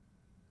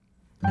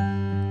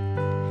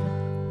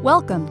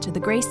Welcome to the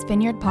Grace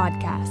Vineyard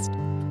Podcast,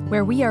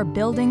 where we are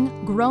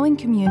building growing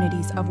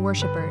communities of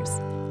worshipers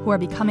who are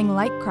becoming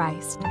like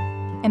Christ,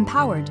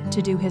 empowered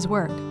to do His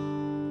work.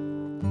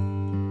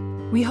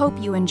 We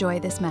hope you enjoy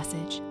this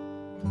message.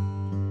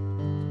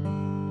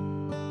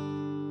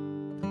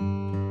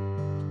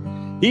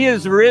 He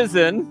is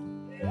risen.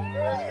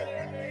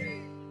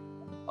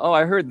 Oh,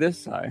 I heard this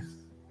sigh.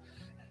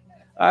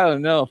 I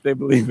don't know if they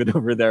believe it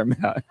over there,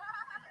 Matt.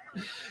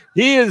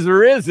 He is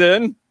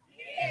risen.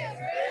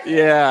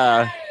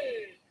 Yeah.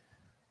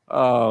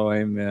 Oh,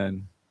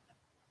 amen.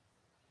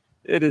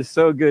 It is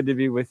so good to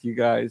be with you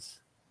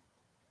guys.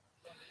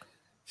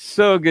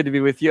 So good to be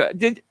with you.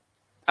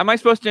 Am I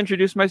supposed to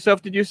introduce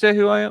myself? Did you say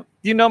who I am?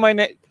 Do you know my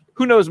name?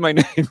 Who knows my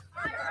name?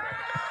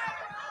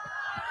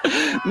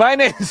 My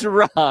name is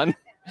Ron.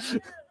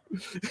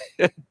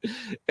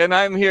 And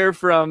I'm here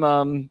from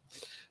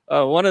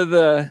one of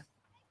the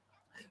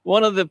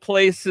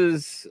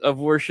places of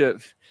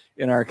worship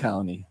in our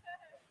county.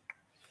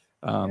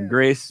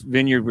 Grace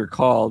Vineyard we're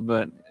called,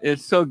 but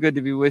it's so good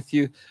to be with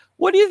you.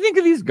 What do you think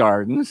of these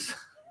gardens?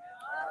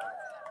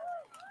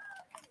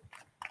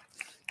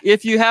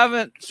 If you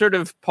haven't sort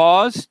of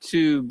paused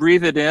to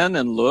breathe it in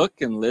and look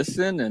and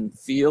listen and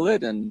feel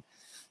it and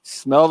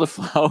smell the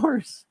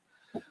flowers,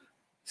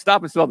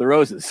 stop and smell the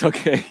roses,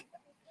 okay?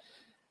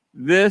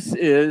 This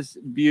is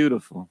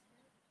beautiful.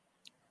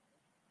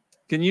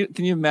 Can you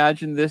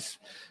imagine this?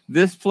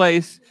 This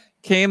place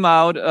came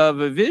out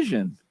of a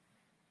vision.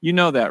 You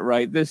know that,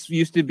 right? This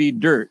used to be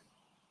dirt.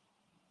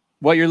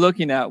 What you're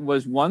looking at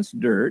was once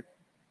dirt,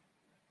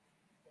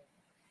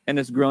 and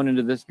it's grown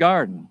into this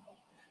garden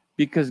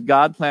because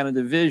God planted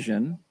a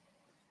vision,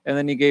 and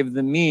then He gave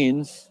the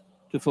means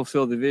to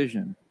fulfill the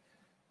vision.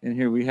 And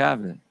here we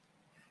have it.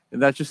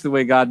 And that's just the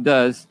way God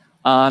does,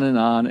 on and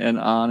on and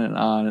on and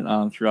on and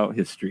on throughout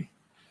history.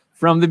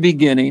 From the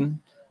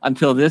beginning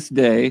until this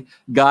day,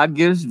 God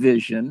gives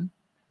vision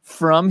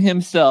from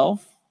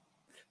Himself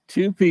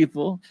to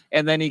people,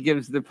 and then He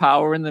gives the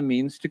power and the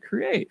means to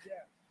create.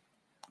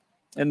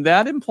 And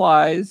that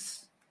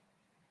implies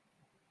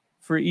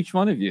for each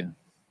one of you,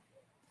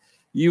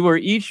 you are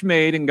each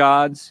made in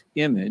God's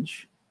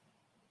image.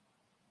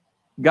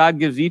 God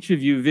gives each of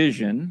you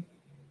vision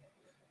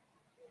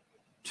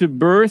to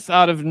birth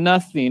out of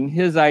nothing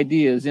His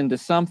ideas into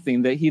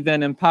something that He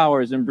then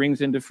empowers and brings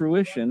into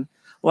fruition,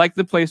 like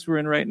the place we're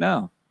in right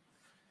now.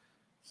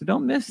 So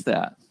don't miss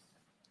that.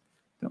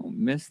 Don't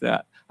miss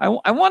that. I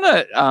want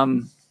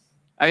to,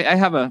 I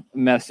have a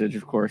message,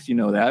 of course, you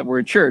know that. We're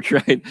a church,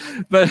 right?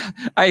 But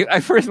I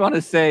first want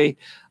to say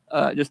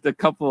just a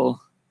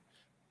couple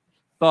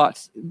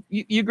thoughts.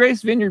 You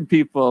Grace Vineyard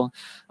people,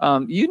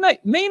 you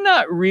may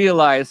not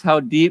realize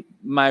how deep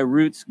my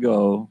roots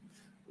go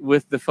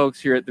with the folks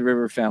here at the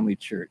River Family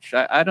Church.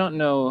 I don't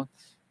know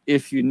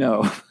if you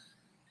know,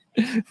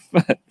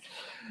 but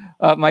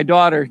my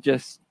daughter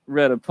just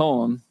read a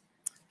poem.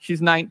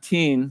 She's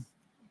 19.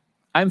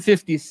 I'm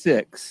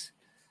 56.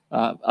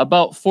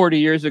 About 40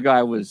 years ago,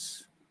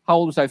 how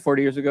old was I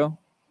 40 years ago?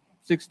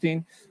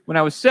 16. When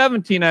I was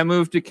 17, I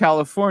moved to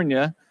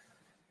California.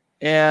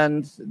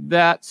 And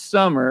that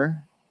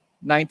summer,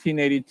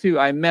 1982,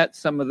 I met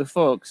some of the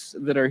folks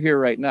that are here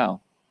right now.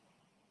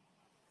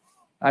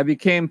 I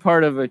became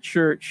part of a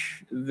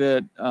church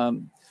that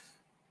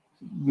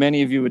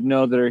many of you would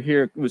know that are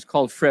here. It was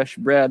called Fresh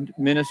Bread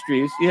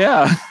Ministries.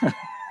 Yeah.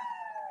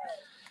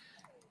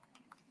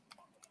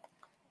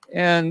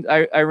 And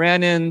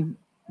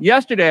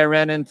yesterday I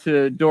ran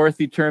into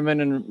Dorothy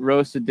Turman and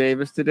Rosa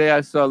Davis. Today I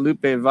saw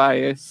Lupe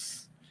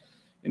Valles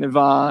and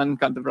Yvonne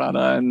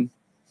Cantabrana. And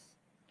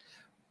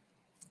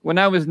when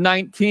I was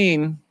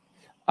 19,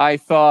 I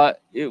thought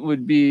it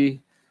would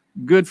be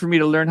good for me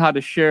to learn how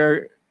to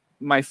share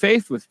my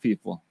faith with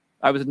people.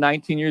 I was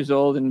 19 years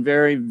old and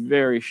very,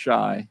 very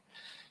shy.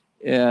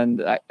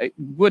 And I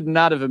would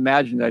not have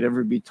imagined I'd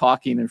ever be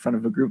talking in front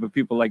of a group of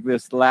people like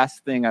this. The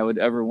last thing I would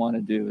ever want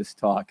to do is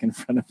talk in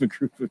front of a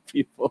group of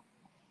people.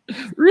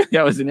 Really,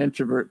 I was an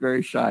introvert,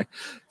 very shy.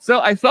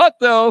 So I thought,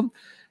 though,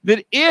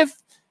 that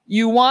if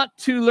you want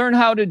to learn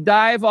how to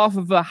dive off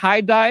of a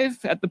high dive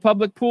at the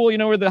public pool, you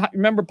know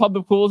remember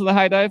public pools and the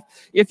high dive?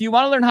 If you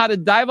want to learn how to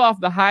dive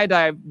off the high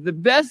dive, the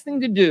best thing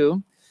to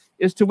do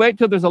is to wait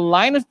till there's a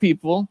line of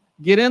people.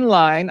 Get in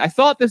line. I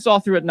thought this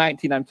all through at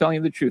 19. I'm telling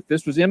you the truth.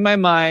 This was in my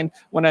mind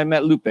when I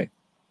met Lupe.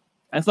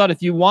 I thought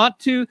if you want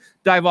to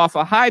dive off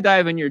a high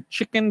dive and you're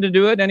chicken to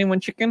do it,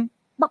 anyone chicken?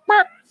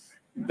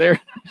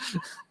 There.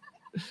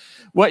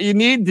 What you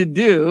need to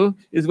do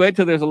is wait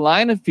till there's a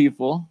line of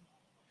people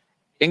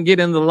and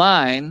get in the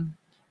line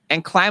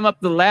and climb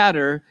up the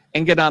ladder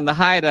and get on the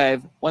high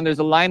dive when there's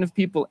a line of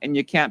people and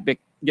you can't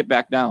get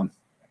back down.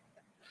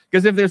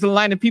 Because if there's a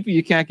line of people,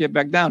 you can't get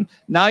back down.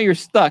 Now you're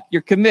stuck.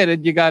 You're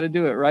committed. You got to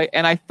do it, right?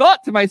 And I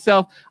thought to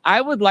myself, I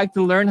would like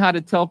to learn how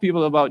to tell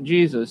people about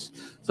Jesus.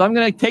 So I'm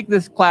going to take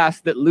this class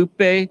that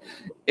Lupe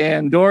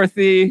and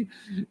Dorothy,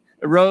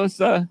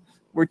 Rosa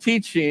were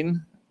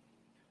teaching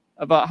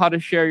about how to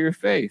share your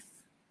faith.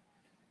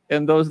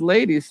 And those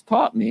ladies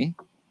taught me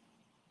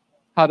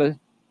how to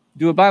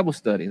do a Bible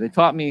study. They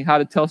taught me how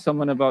to tell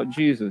someone about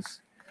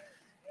Jesus.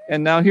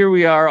 And now here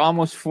we are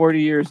almost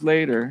 40 years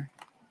later.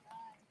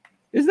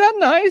 Is that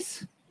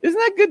nice? Isn't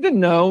that good to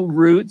know,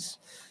 roots?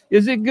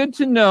 Is it good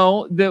to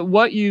know that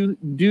what you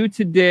do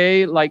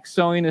today, like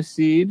sowing a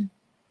seed,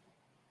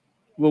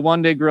 will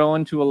one day grow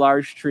into a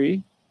large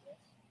tree?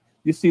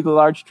 You see the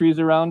large trees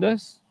around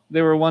us?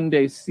 They were one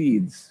day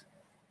seeds.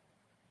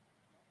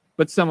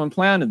 But someone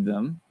planted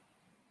them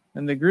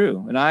and they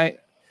grew. And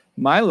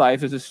my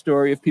life is a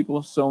story of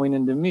people sowing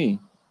into me.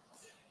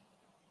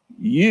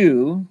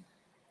 You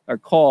are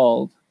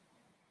called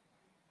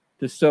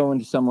to sow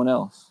into someone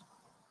else.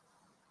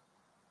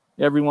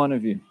 Every one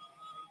of you,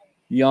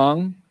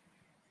 young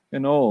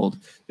and old.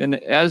 And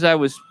as I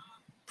was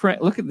praying,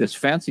 look at this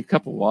fancy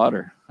cup of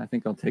water. I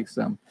think I'll take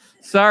some.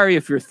 Sorry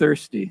if you're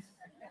thirsty.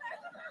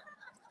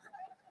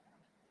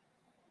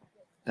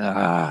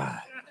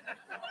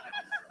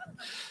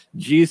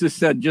 Jesus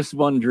said just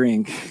one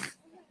drink,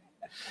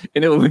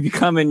 and it will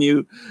become in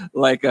you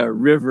like a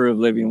river of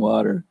living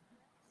water.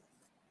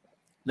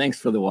 Thanks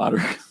for the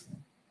water.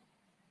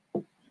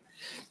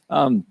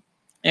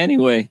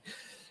 Anyway,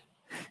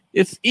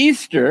 it's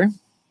Easter.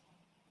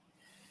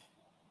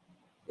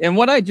 And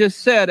what I just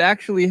said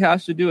actually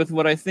has to do with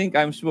what I think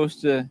I'm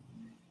supposed to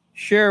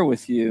share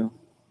with you.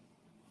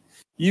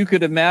 You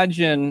could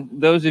imagine,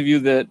 those of you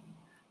that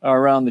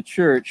are around the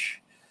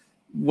church,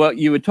 what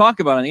you would talk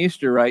about on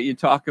Easter, right? You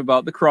talk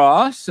about the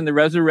cross and the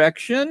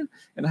resurrection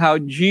and how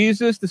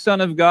Jesus, the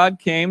Son of God,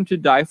 came to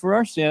die for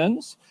our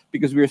sins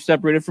because we were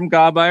separated from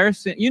God by our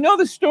sin. You know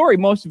the story,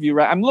 most of you,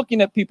 right? I'm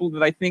looking at people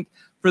that I think,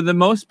 for the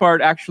most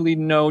part, actually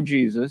know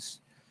Jesus.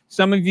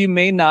 Some of you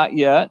may not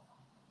yet,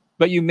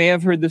 but you may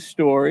have heard the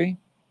story.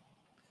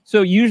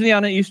 So usually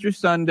on an Easter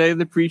Sunday,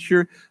 the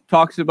preacher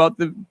talks about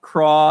the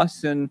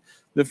cross and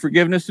the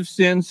forgiveness of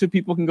sins so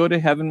people can go to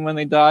heaven when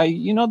they die.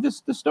 You know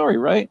the story,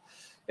 right?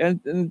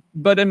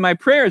 But in my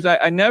prayers,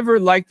 I never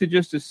like to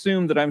just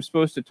assume that I'm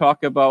supposed to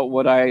talk about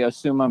what I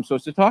assume I'm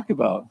supposed to talk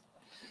about.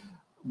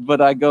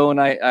 But I go and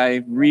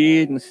I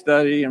read and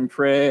study and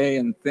pray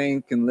and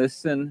think and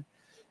listen.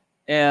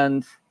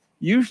 And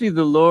usually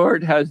the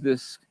Lord has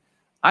this,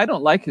 I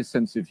don't like his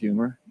sense of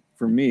humor,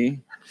 for me,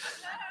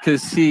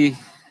 because he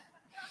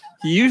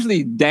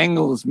usually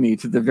dangles me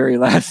to the very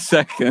last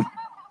second.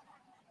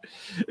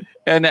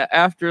 And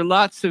after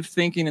lots of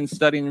thinking and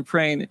studying and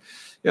praying,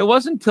 it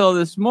wasn't until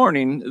this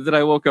morning that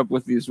I woke up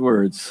with these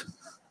words.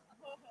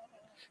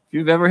 If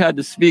you've ever had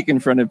to speak in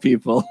front of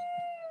people,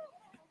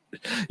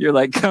 you're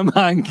like, come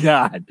on,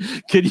 God,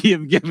 could you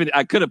have given it?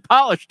 I could have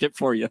polished it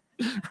for you,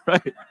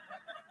 right?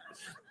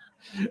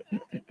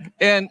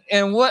 And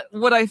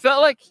what I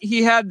felt like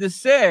he had to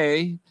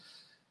say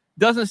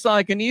doesn't sound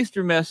like an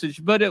Easter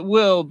message, but it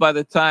will by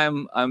the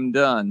time I'm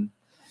done.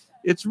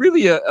 It's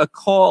really a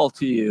call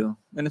to you,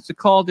 and it's a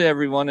call to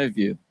every one of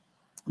you.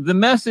 The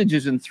message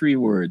is in 3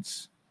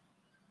 words.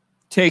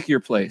 Take your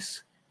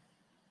place.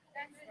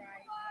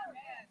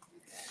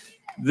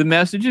 The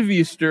message of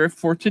Easter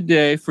for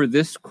today, for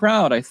this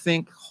crowd, I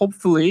think,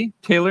 hopefully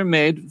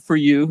tailor-made for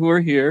you who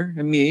are here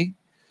and me,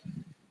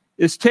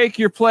 is take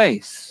your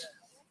place.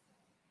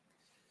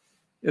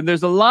 And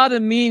there's a lot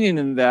of meaning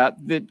in that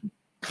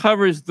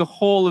covers the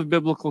whole of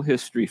biblical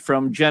history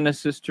from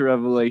Genesis to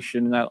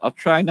Revelation. And I'll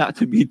try not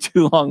to be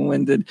too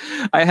long-winded.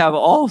 I have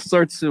all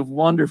sorts of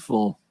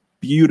wonderful,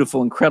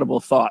 beautiful, incredible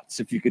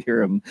thoughts, if you could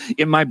hear them,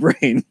 in my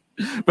brain.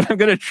 But I'm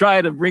going to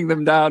try to bring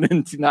them down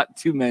into not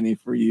too many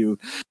for you.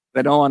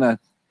 I don't want to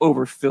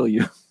overfill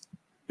you.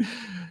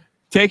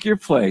 Take your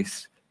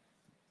place.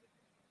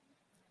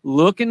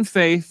 Look in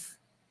faith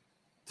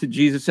to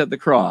Jesus at the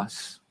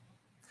cross.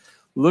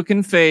 Look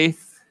in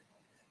faith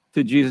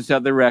to Jesus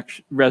at the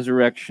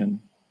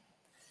resurrection,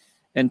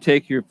 and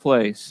take your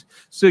place.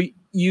 So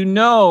you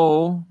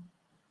know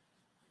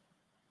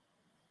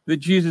that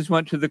Jesus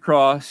went to the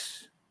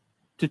cross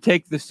to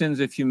take the sins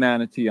of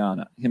humanity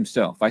on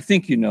himself. I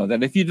think you know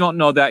that. If you don't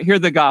know that, hear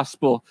the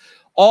gospel.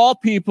 All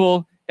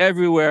people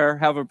everywhere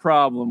have a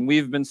problem.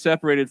 We've been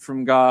separated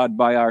from God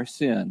by our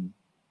sin.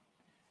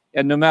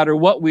 And no matter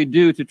what we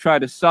do to try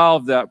to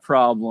solve that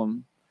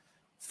problem,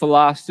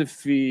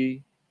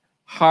 philosophy,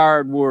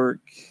 hard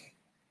work,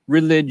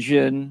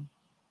 religion,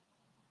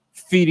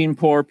 feeding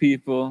poor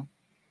people,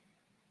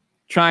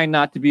 trying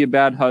not to be a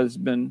bad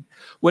husband.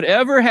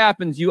 Whatever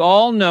happens, you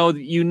all know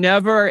that you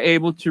never are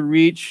able to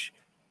reach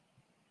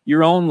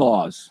your own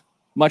laws,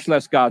 much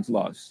less God's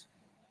laws.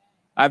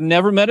 I've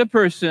never met a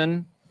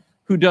person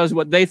who does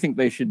what they think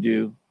they should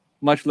do,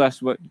 much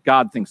less what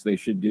God thinks they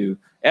should do.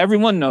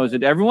 Everyone knows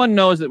it. Everyone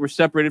knows that we're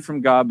separated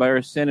from God by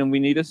our sin and we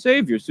need a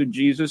Savior. So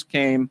Jesus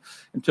came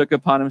and took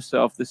upon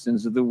himself the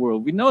sins of the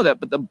world. We know that,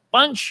 but a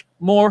bunch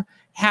more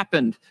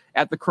happened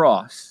at the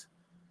cross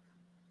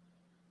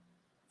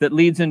that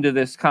leads into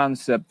this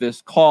concept,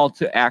 this call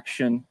to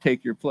action,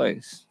 take your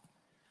place.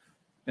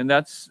 And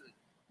that's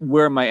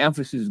where my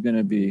emphasis is going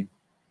to be.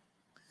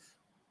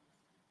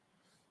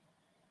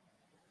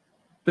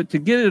 But to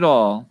get it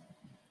all,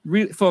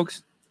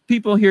 folks,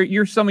 people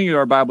here, some of you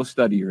are Bible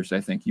studiers, I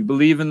think. You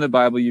believe in the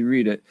Bible, you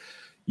read it.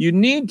 You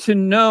need to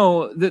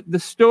know that the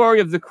story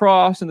of the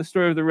cross and the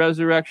story of the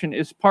resurrection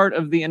is part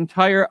of the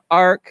entire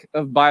arc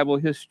of Bible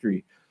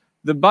history.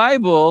 The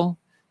Bible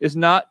is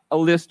not a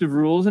list of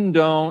rules and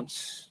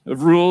don'ts,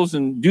 of rules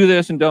and do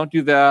this and don't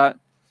do that.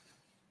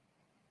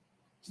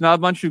 It's not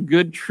a bunch of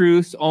good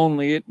truths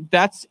only.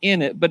 That's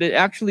in it, but it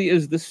actually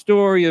is the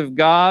story of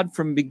God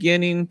from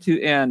beginning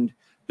to end.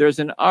 There's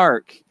an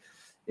arc,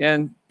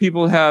 and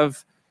people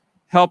have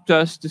helped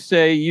us to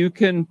say you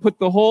can put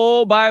the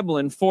whole Bible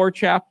in 4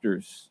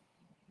 chapters.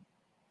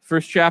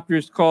 First chapter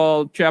is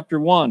called chapter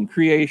 1,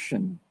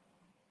 creation.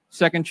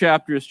 Second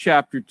chapter is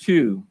chapter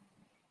 2,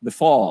 the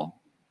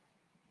fall.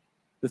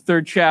 The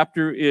third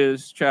chapter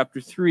is chapter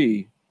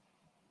 3,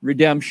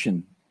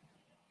 redemption.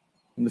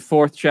 And the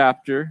fourth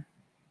chapter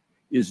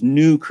is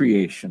new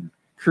creation.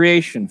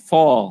 Creation,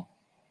 fall,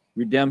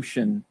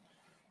 redemption,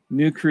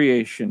 new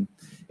creation.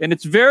 And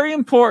it's very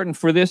important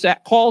for this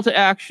call to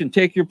action,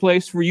 take your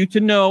place, for you to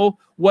know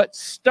what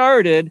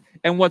started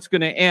and what's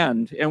going to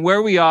end and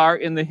where we are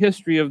in the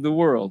history of the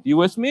world. You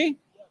with me?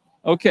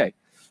 Okay.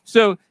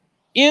 So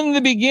in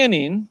the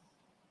beginning,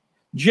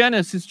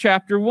 Genesis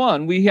chapter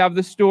 1, we have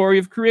the story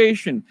of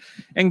creation.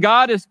 And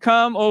God has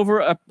come over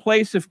a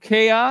place of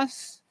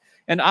chaos,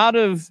 and out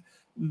of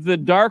the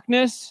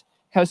darkness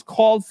has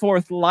called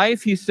forth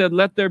life. He said,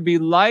 let there be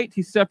light.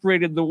 He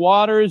separated the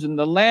waters and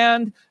the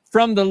land.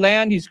 From the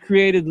land, he's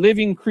created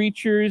living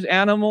creatures,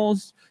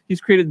 animals.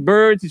 He's created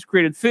birds. He's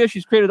created fish.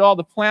 He's created all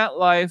the plant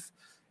life.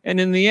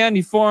 And in the end,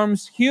 he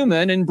forms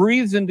human and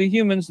breathes into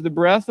humans the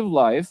breath of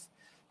life.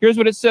 Here's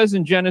what it says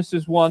in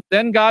Genesis 1.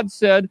 Then God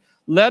said,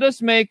 let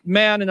us make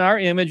man in our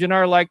image and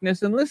our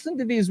likeness. And listen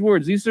to these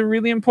words. These are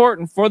really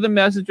important for the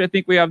message I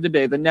think we have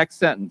today. The next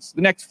sentence,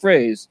 the next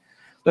phrase.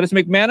 Let us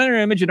make man in our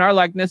image and our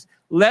likeness.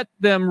 Let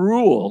them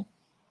rule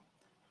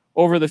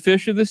over the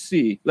fish of the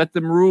sea. Let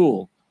them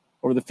rule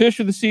over the fish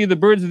of the sea, the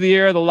birds of the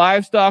air, the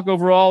livestock,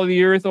 over all of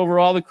the earth, over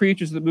all the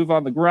creatures that move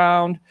on the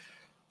ground.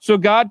 So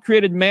God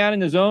created man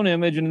in his own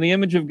image, and in the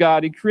image of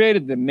God he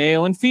created them.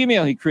 Male and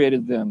female he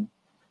created them.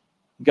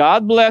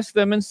 God blessed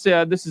them and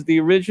said, this is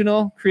the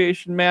original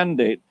creation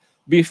mandate.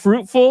 Be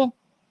fruitful,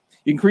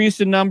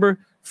 increase in number,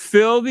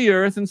 fill the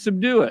earth and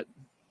subdue it.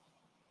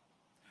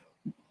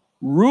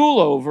 Rule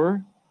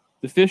over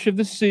the fish of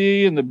the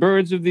sea and the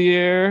birds of the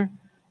air,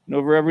 and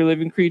over every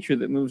living creature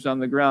that moves on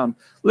the ground.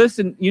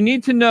 Listen, you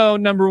need to know,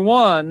 number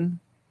one,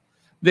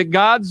 that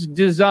God's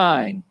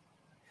design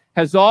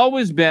has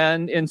always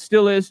been and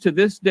still is to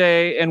this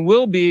day and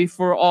will be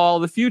for all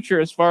the future,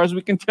 as far as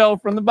we can tell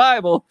from the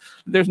Bible.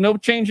 There's no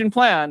change in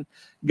plan.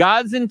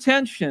 God's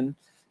intention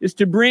is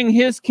to bring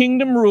his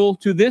kingdom rule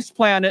to this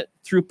planet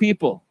through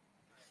people.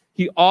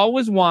 He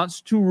always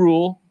wants to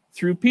rule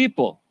through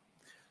people.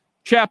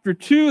 Chapter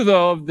 2,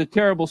 though, of the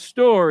terrible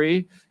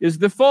story is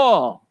the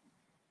fall,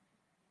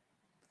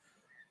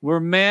 where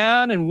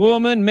man and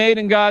woman made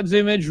in God's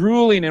image,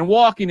 ruling and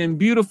walking in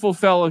beautiful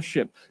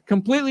fellowship,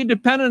 completely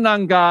dependent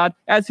on God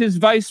as his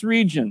vice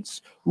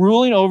regents,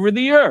 ruling over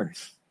the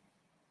earth,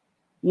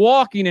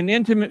 walking in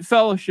intimate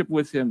fellowship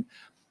with him,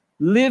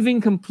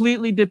 living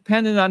completely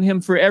dependent on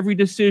him for every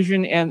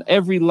decision and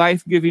every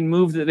life-giving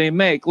move that they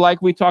make,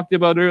 like we talked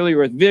about earlier,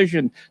 with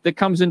vision that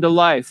comes into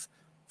life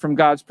from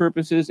God's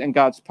purposes and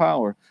God's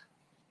power.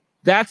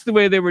 That's the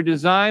way they were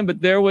designed, but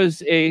there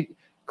was a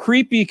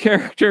creepy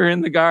character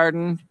in the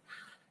garden,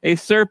 a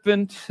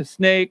serpent, a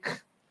snake,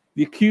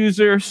 the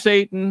accuser,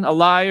 Satan, a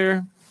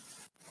liar.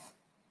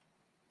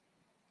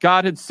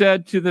 God had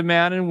said to the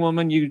man and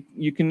woman,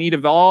 you can eat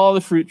of all the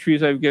fruit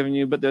trees I've given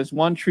you, but there's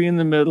one tree in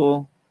the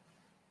middle,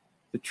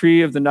 the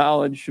tree of the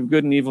knowledge of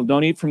good and evil.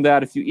 Don't eat from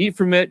that. If you eat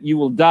from it, you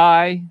will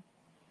die.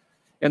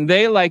 And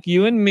they, like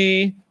you and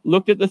me,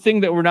 looked at the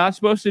thing that we're not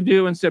supposed to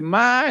do and said,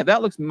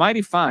 that looks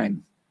mighty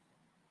fine.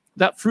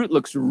 That fruit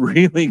looks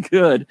really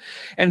good.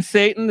 And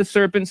Satan, the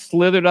serpent,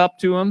 slithered up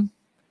to him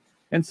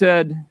and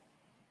said,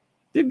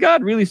 did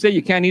God really say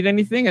you can't eat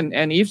anything?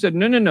 And Eve said,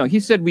 no. He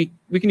said we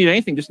can eat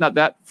anything, just not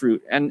that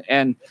fruit.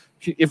 And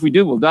if we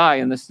do, we'll die.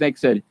 And the snake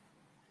said,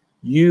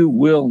 you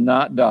will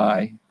not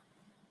die.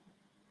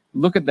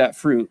 Look at that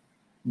fruit.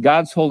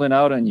 God's holding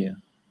out on you.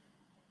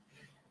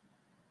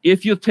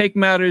 If you'll take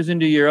matters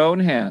into your own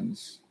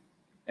hands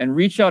and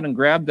reach out and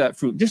grab that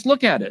fruit, just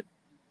look at it.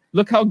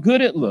 Look how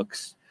good it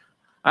looks.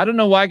 I don't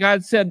know why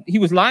God said he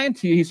was lying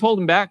to you. He's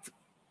holding back.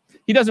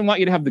 He doesn't want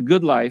you to have the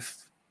good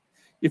life.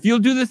 If you'll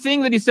do the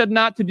thing that he said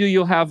not to do,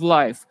 you'll have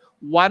life.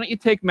 Why don't you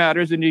take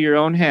matters into your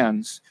own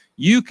hands?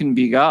 You can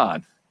be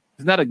God.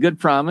 Isn't that a good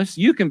promise?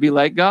 You can be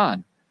like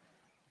God.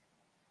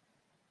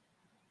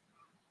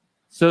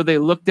 So they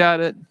looked at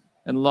it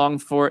and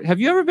longed for it. Have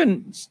you ever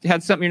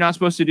had something you're not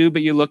supposed to do,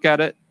 but you look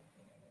at it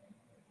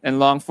and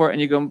long for it,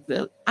 and you go,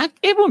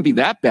 it wouldn't be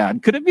that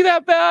bad. Could it be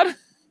that bad?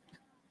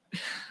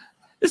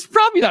 It's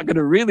probably not going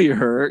to really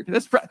hurt.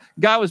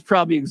 God was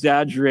probably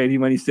exaggerating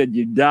when he said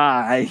you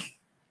die.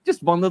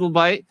 Just one little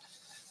bite.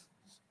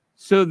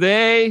 So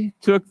they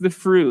took the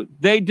fruit.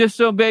 They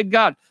disobeyed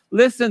God.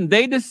 Listen,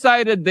 they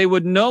decided they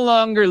would no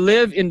longer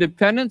live in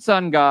dependence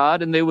on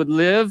God, and they would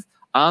live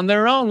on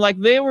their own like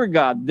they were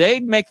God.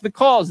 They'd make the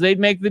calls. They'd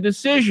make the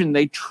decision.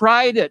 They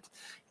tried it.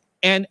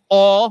 And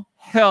all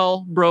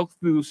hell broke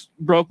loose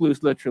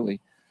literally.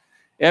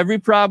 Every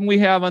problem we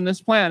have on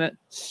this planet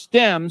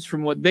stems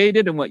from what they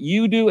did and what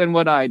you do and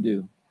what I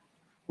do.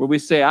 Where we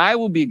say, I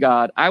will be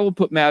God. I will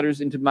put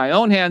matters into my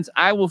own hands.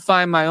 I will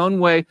find my own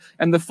way.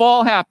 And the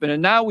fall happened.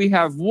 And now we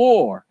have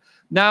war.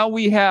 Now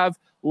we have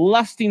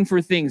lusting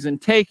for things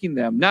and taking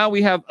them. Now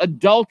we have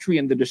adultery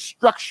and the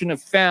destruction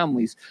of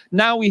families.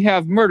 Now we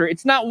have murder.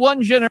 It's not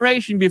one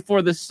generation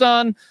before the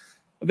son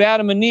of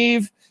Adam and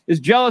Eve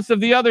is jealous of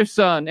the other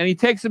son, and he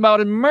takes him out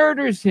and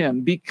murders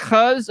him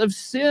because of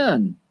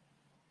sin.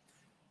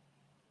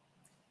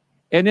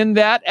 And in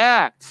that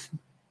act,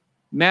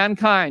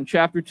 mankind,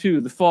 chapter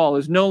 2, the fall,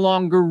 is no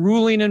longer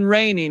ruling and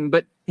reigning,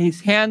 but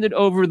he's handed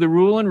over the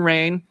rule and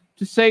reign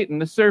to Satan,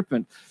 the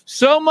serpent.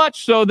 So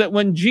much so that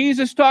when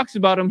Jesus talks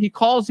about him, he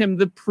calls him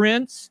the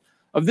prince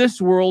of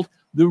this world,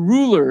 the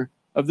ruler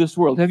of this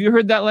world. Have you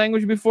heard that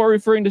language before,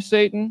 referring to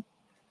Satan?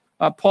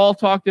 Paul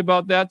talked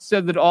about that,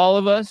 said that all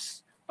of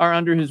us are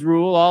under his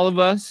rule. All of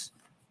us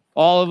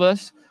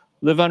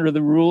live under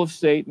the rule of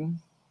Satan.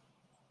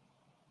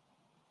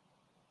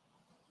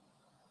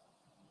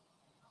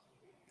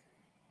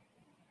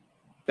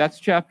 That's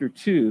chapter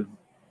 2.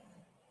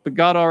 But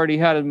God already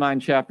had in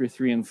mind chapter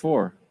 3 and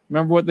 4.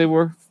 Remember what they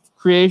were?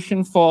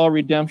 Creation, fall,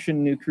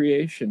 redemption, new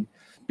creation.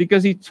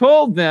 Because he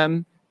told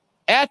them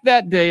at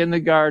that day in the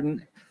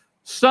garden,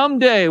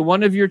 someday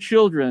one of your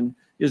children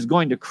is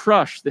going to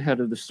crush the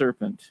head of the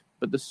serpent,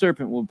 but the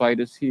serpent will bite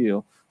his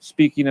heel.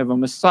 Speaking of a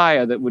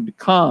Messiah that would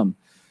come.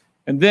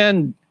 And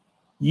then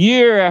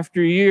year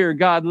after year,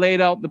 God laid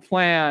out the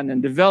plan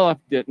and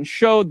developed it and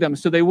showed them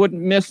so they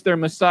wouldn't miss their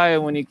Messiah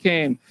when he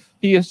came.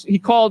 He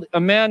called a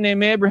man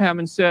named Abraham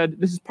and said,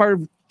 this is part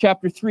of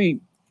chapter 3,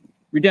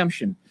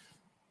 redemption.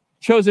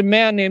 Chose a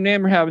man named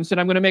Abraham and said,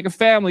 I'm going to make a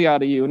family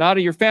out of you. And out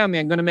of your family,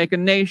 I'm going to make a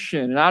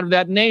nation. And out of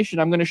that nation,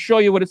 I'm going to show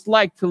you what it's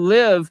like to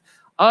live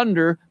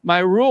under my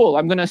rule.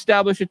 I'm going to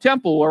establish a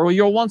temple where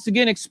you'll once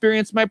again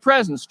experience my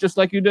presence, just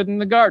like you did in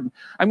the garden.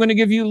 I'm going to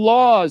give you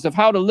laws of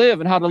how to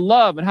live and how to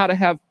love and how to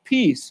have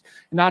peace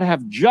and how to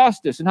have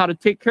justice and how to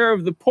take care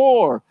of the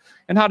poor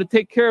and how to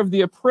take care of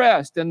the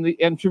oppressed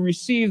and to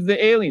receive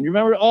the alien.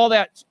 Remember all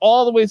that,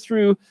 all the way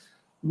through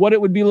what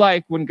it would be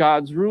like when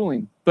God's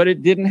ruling. But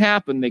it didn't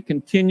happen. They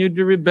continued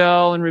to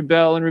rebel and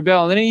rebel and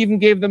rebel. And then he even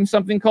gave them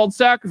something called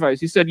sacrifice.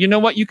 He said, you know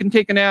what? You can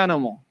take an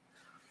animal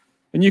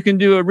and you can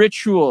do a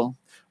ritual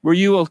where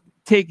you will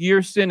take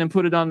your sin and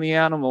put it on the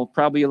animal,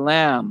 probably a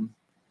lamb.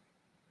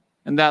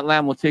 And that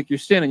lamb will take your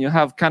sin and you'll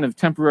have kind of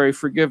temporary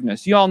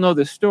forgiveness. You all know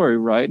this story,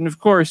 right? And of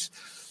course,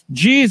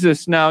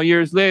 Jesus now,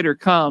 years later,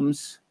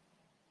 comes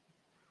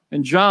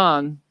and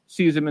John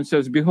sees him and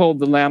says, behold,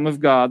 the Lamb of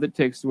God that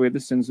takes away the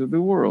sins of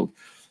the world.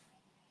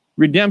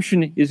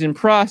 Redemption is in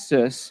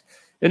process.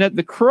 And at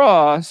the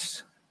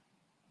cross,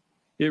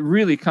 it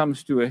really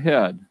comes to a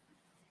head.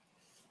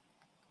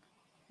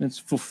 It's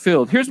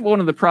fulfilled. Here's what one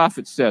of the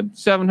prophets said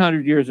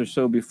 700 years or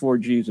so before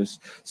Jesus.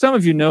 Some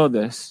of you know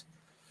this.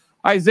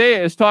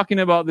 Isaiah is talking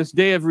about this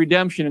day of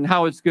redemption and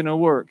how it's going to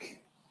work.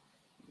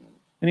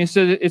 And he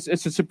said, it's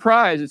a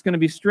surprise. It's going to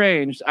be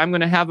strange. I'm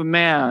going to have a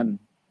man.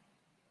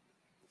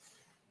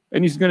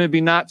 And he's going to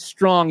be not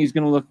strong. He's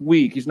going to look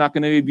weak. He's not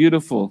going to be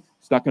beautiful.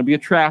 He's not going to be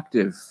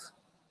attractive.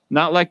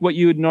 Not like what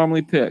you would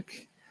normally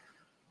pick.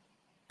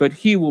 But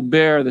he will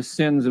bear the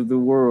sins of the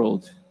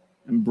world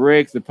and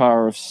break the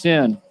power of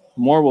sin.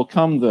 More will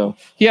come, though.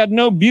 He had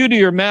no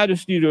beauty or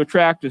majesty to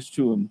attract us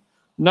to him.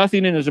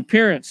 Nothing in his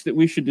appearance that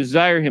we should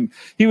desire him.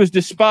 He was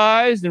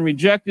despised and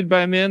rejected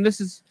by men. This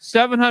is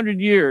 700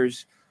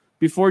 years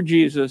before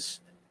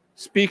Jesus,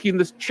 speaking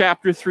this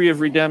chapter 3 of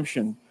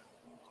redemption.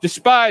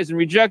 Despised and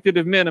rejected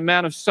of men, a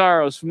man of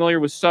sorrows, familiar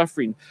with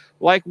suffering,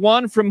 like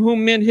one from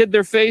whom men hid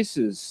their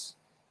faces.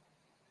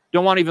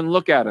 Don't want to even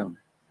look at him.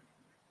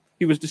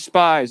 He was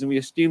despised and we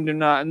esteemed him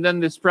not. And then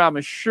this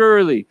promise,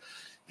 surely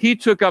he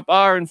took up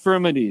our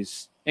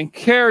infirmities and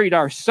carried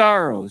our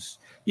sorrows.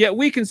 Yet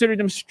we considered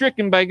him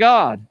stricken by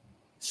God,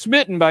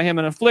 smitten by him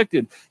and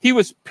afflicted. He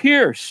was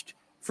pierced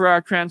for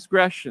our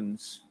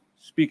transgressions.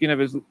 Speaking of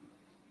his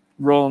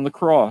role on the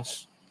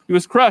cross. He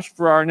was crushed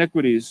for our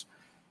iniquities.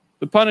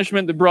 The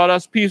punishment that brought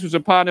us peace was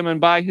upon him,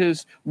 and by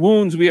his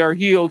wounds we are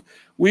healed.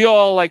 We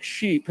all, like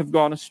sheep, have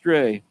gone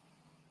astray,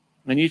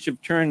 and each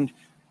have turned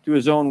to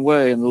his own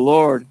way, and the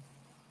Lord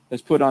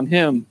has put on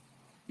him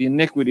the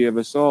iniquity of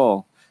us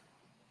all.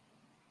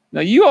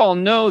 Now, you all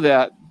know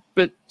that,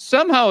 but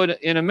somehow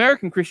in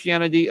American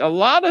Christianity, a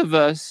lot of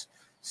us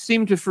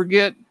seem to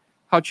forget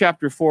how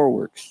chapter 4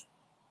 works.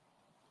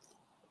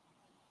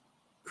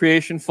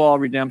 Creation, fall,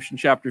 redemption,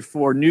 chapter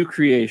 4, new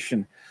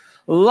creation.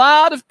 A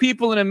lot of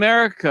people in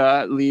America,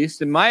 at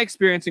least, in my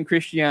experience in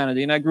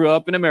Christianity, and I grew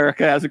up in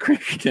America as a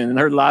Christian and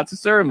heard lots of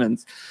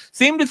sermons,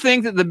 seem to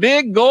think that the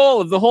big goal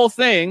of the whole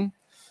thing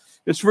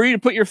is for you to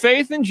put your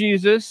faith in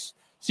Jesus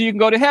so you can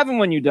go to heaven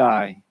when you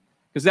die,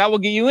 because that will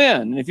get you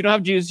in. And if you don't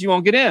have Jesus, you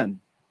won't get in.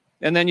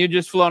 And then you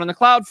just float on the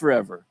cloud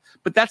forever.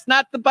 But that's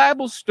not the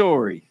Bible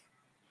story.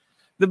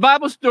 The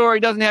Bible story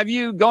doesn't have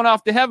you going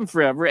off to heaven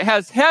forever. It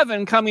has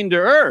heaven coming to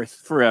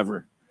earth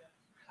forever.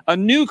 A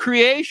new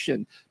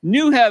creation,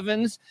 new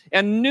heavens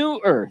and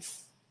new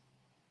earth.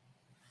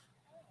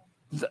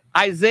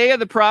 Isaiah,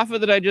 the prophet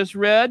that I just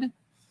read,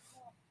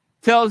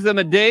 tells them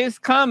a day is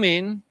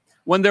coming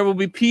when there will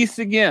be peace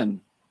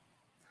again.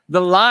 The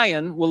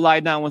lion will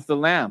lie down with the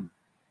lamb.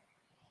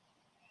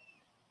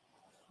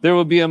 There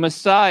will be a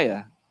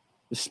Messiah.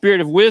 The spirit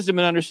of wisdom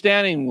and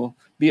understanding will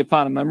be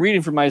upon him. I'm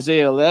reading from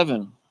Isaiah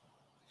 11.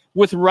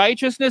 With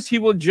righteousness, he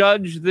will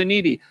judge the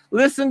needy.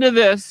 Listen to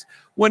this.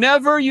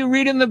 Whenever you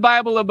read in the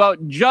Bible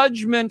about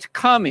judgment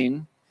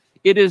coming,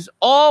 it is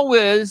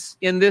always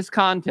in this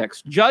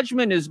context.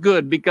 Judgment is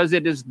good because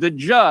it is the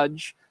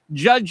judge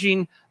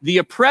judging the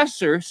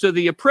oppressor so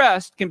the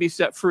oppressed can be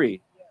set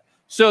free.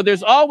 So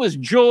there's always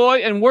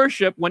joy and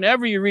worship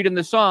whenever you read in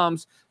the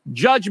Psalms,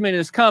 judgment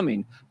is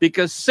coming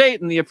because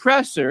Satan, the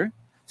oppressor,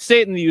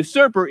 Satan, the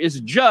usurper, is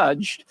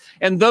judged,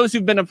 and those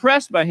who've been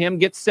oppressed by him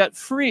get set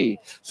free.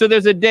 So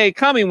there's a day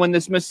coming when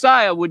this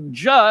Messiah would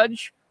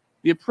judge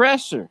the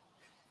oppressor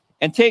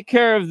and take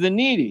care of the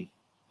needy.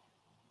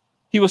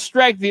 He will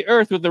strike the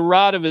earth with the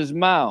rod of his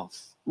mouth.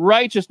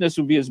 Righteousness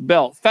will be his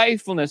belt.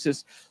 Faithfulness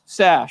his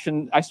sash.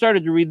 And I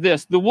started to read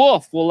this. The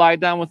wolf will lie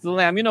down with the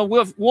lamb. You know,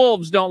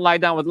 wolves don't lie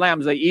down with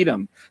lambs. They eat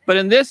them. But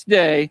in this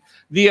day,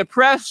 the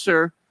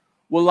oppressor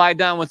will lie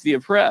down with the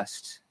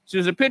oppressed. So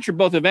there's a picture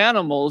both of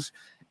animals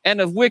and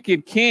of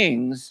wicked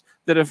kings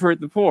that have hurt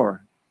the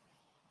poor.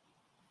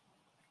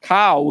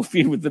 Cow will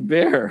feed with the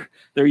bear.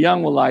 Their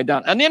young will lie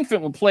down. An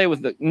infant will play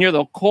with near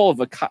the hole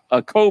of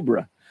a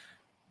cobra.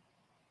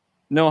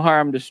 No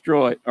harm,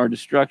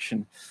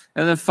 destruction.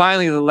 And then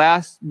finally, the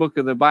last book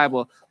of the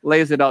Bible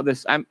lays it out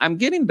this. I'm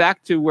getting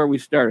back to where we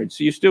started.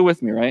 So you're still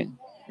with me, right?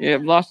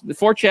 I've lost the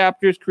 4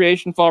 chapters,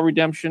 creation, fall,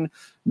 redemption,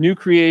 new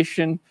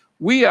creation.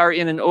 We are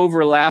in an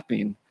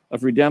overlapping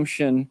of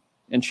redemption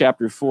and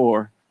chapter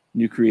 4,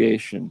 new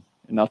creation.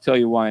 And I'll tell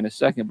you why in a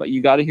second. But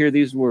you got to hear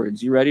these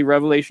words. You ready?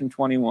 Revelation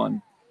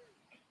 21.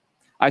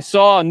 I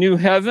saw a new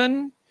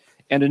heaven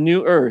and a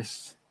new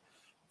earth.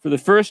 For the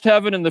first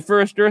heaven and the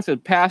first earth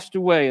had passed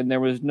away, and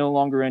there was no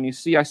longer any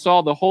sea. I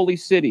saw the holy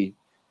city,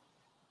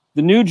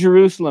 the new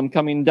Jerusalem,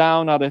 coming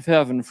down out of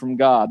heaven from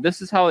God.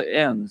 This is how it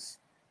ends.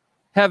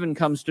 Heaven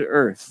comes to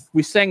earth.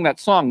 We sang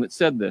that song that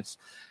said this.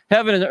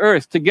 Heaven and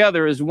earth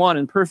together as one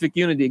in perfect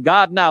unity.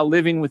 God now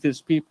living with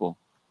his people.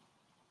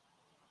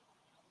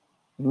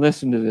 And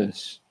listen to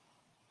this.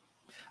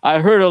 I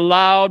heard a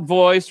loud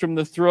voice from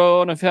the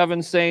throne of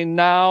heaven saying,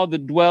 now the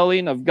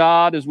dwelling of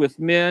God is with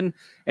men,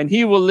 and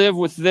he will live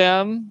with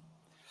them.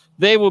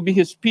 They will be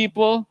his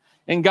people,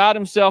 and God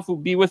himself will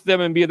be with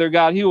them and be their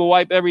God. He will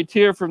wipe every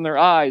tear from their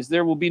eyes.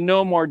 There will be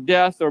no more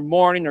death or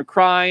mourning or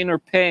crying or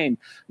pain.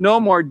 No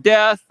more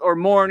death or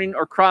mourning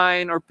or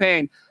crying or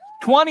pain.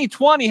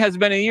 2020 has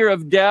been a year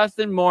of death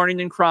and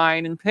mourning and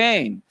crying and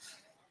pain.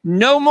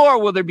 No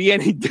more will there be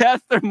any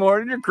death or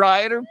mourning or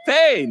crying or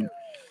pain.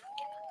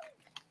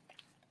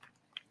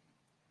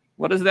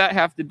 What does that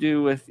have to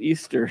do with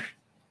Easter,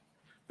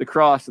 the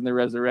cross, and the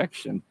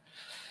resurrection?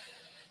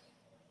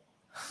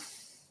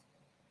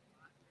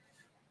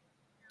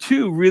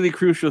 2 really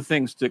crucial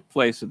things took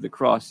place at the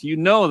cross. You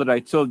know that I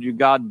told you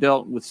God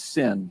dealt with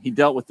sin. He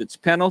dealt with its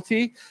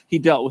penalty. He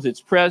dealt with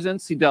its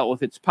presence. He dealt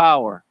with its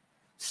power.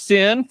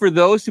 Sin for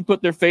those who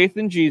put their faith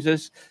in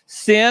Jesus.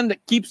 Sin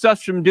that keeps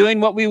us from doing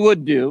what we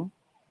would do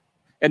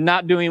and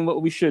not doing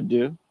what we should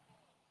do.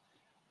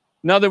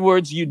 In other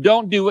words, you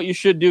don't do what you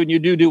should do, and you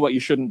do what you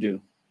shouldn't do.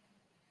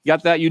 You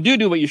got that? You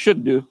do what you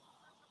should do,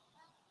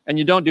 and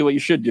you don't do what you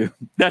should do.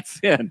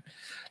 That's sin.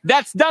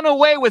 That's done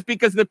away with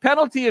because the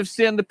penalty of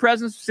sin, the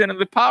presence of sin,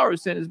 and the power of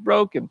sin is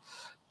broken.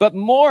 But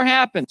more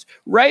happens.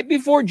 Right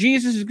before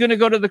Jesus is going to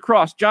go to the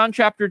cross, John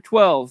chapter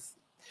 12,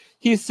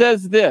 he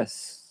says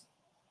this.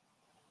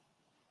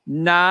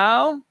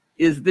 Now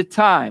is the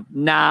time.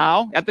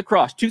 Now, at the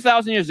cross,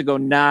 2,000 years ago,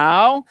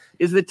 now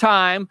is the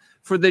time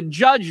for the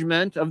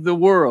judgment of the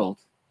world.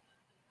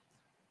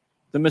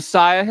 The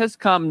Messiah has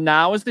come.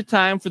 Now is the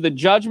time for the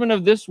judgment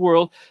of this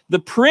world. The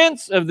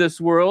prince of this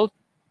world,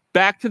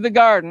 back to the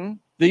garden,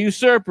 the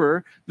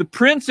usurper, the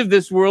prince of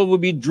this world will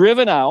be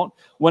driven out.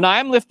 When I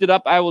am lifted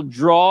up, I will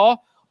draw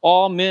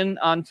all men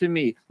unto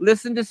me.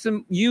 Listen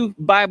to you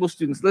Bible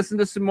students, listen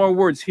to some more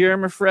words. Hear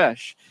them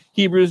afresh.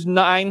 Hebrews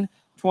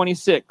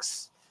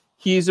 9:26.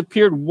 He's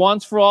appeared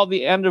once for all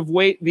the end of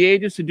the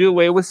ages to do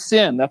away with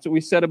sin. That's what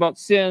we said about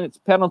sin, its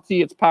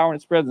penalty, its power, and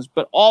its presence.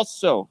 But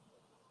also,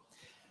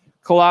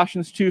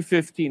 Colossians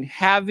 2:15,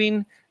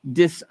 having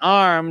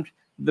disarmed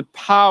the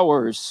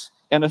powers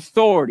and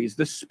authorities,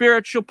 the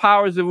spiritual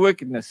powers of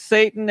wickedness,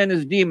 Satan and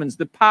his demons,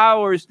 the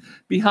powers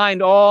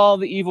behind all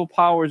the evil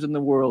powers in the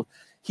world.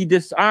 He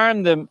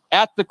disarmed them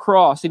at the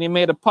cross, and he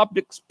made a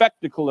public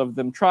spectacle of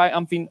them,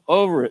 triumphing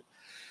over it.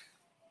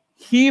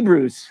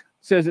 Hebrews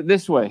says it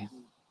this way.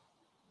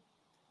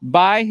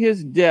 By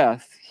his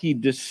death, he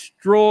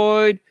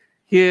destroyed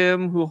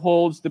him who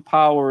holds the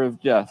power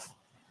of death.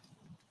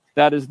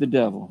 That is the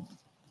devil.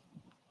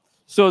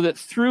 So that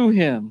through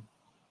him,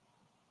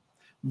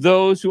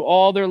 Those who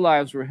all their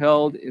lives were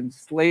held in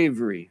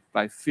slavery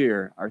by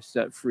fear are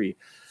set free.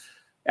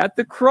 At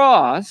the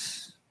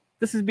cross,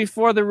 this is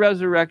before the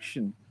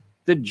resurrection,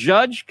 the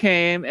judge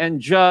came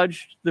and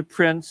judged the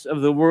prince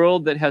of the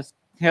world that has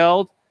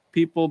held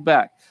people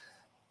back.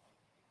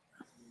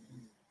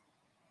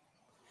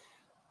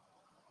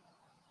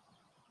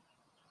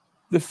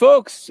 The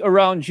folks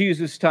around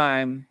Jesus'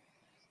 time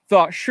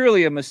thought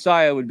surely a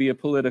Messiah would be a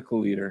political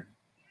leader.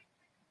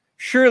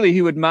 Surely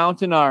he would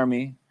mount an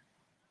army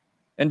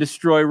and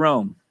destroy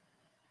Rome.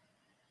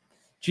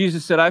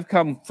 Jesus said, I've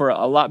come for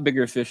a lot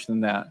bigger fish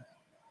than that.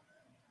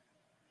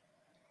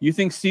 You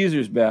think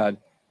Caesar's bad?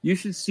 You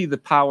should see the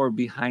power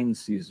behind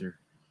Caesar.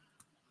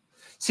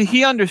 See,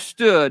 he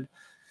understood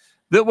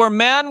that where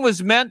man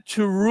was meant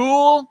to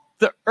rule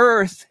the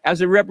earth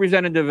as a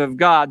representative of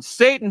God,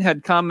 Satan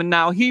had come and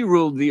now he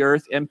ruled the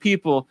earth and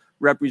people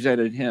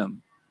represented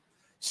him.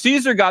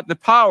 Caesar got the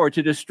power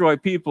to destroy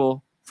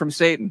people from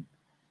Satan.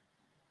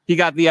 He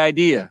got the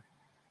idea.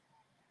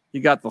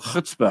 He got the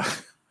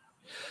chutzpah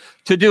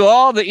to do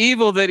all the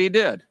evil that he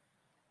did.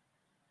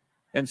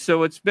 And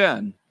so it's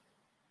been.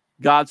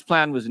 God's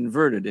plan was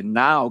inverted, and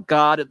now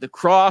God at the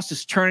cross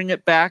is turning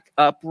it back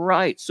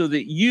upright so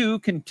that you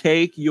can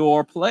take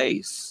your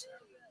place.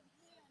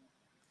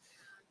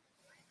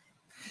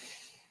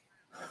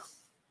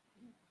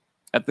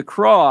 At the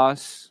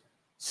cross,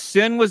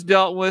 sin was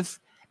dealt with,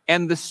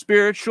 and the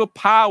spiritual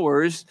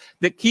powers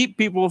that keep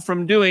people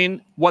from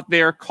doing what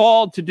they are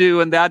called to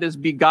do, and that is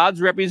be God's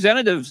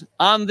representatives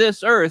on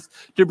this earth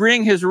to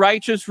bring his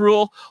righteous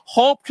rule,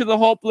 hope to the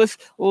hopeless,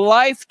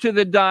 life to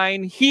the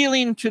dying,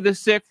 healing to the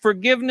sick,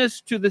 forgiveness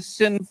to the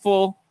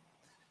sinful,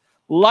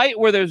 light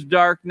where there's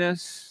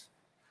darkness,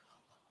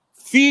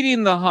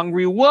 feeding the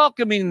hungry,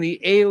 welcoming the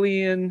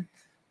alien,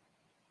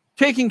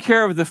 taking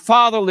care of the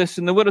fatherless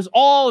and the widows,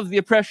 all of the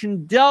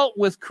oppression dealt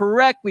with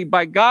correctly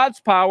by God's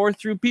power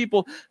through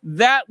people.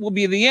 That will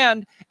be the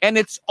end, and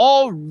it's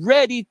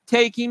already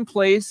taking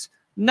place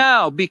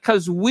now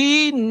because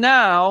we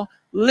now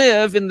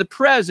live in the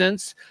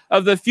presence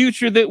of the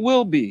future that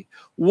will be.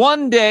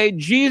 One day,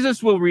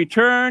 Jesus will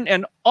return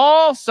and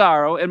all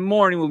sorrow and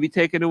mourning will be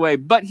taken away.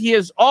 But he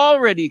has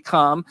already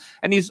come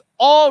and he's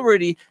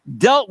already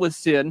dealt with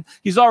sin.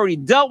 He's already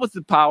dealt with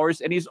the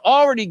powers and he's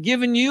already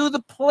given you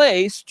the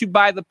place to,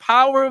 by the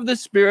power of the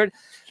Spirit,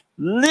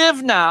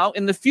 live now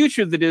in the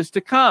future that is to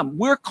come.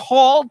 We're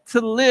called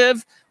to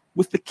live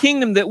with the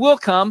kingdom that will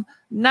come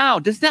now.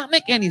 Does that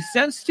make any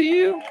sense to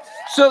you?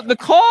 So the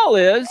call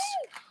is,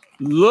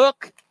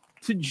 look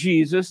to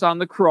Jesus on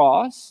the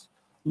cross.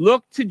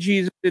 Look to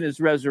Jesus in his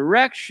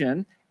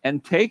resurrection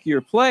and take your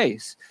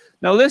place.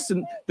 Now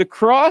listen, the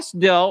cross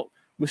dealt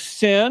with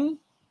sin.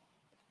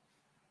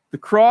 The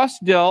cross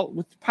dealt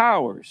with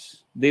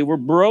powers. They were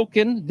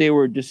broken. They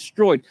were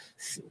destroyed.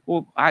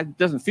 Well, it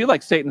doesn't feel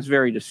like Satan's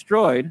very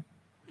destroyed.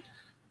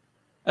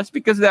 That's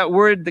because that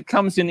word that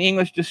comes in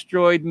English,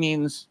 destroyed,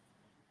 means,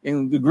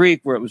 in the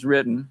Greek where it was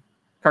written,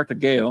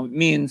 kartageo,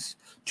 means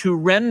to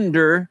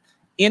render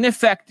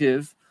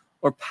ineffective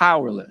or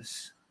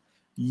powerless.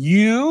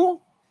 You,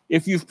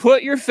 if you've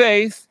put your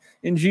faith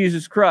in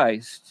Jesus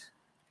Christ,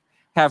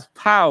 have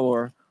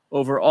power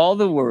over all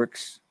the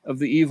works of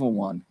the evil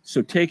one.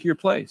 So take your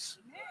place.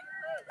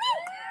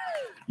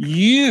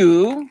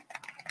 You,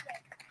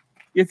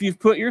 if you've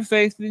put your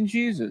faith in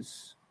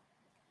Jesus,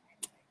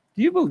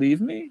 do you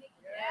believe me?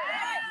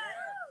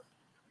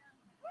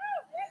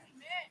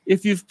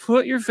 If you've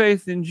put your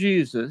faith in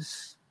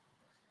Jesus,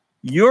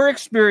 your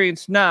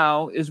experience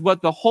now is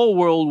what the whole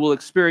world will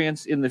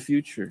experience in the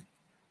future.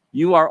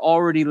 You are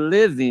already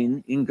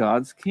living in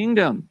God's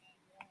kingdom.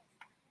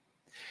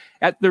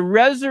 At the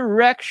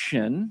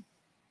resurrection,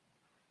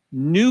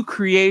 new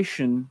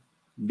creation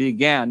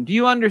began. Do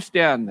you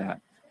understand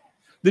that?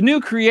 The new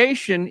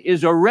creation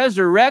is a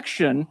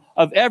resurrection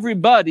of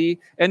everybody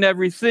and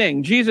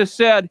everything. Jesus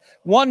said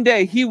one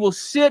day he will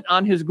sit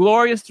on his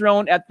glorious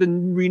throne at the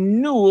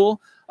renewal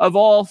of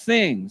all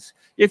things.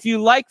 If you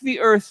like the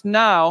earth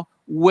now,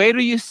 wait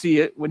till you see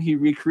it when he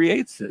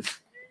recreates it.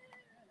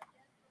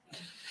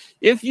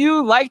 If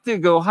you like to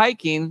go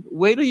hiking,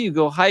 wait till you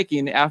go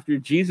hiking after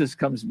Jesus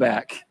comes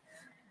back.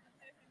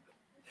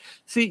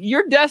 See,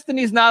 your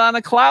destiny is not on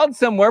a cloud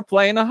somewhere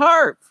playing a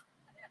harp.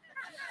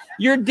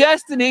 Your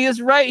destiny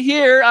is right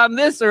here on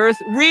this earth,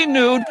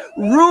 renewed,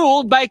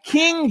 ruled by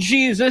King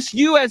Jesus,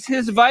 you as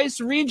his vice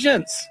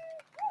regents,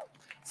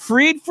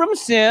 freed from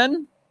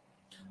sin,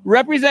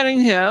 representing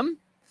him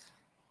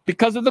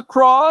because of the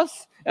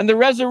cross and the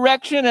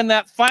resurrection and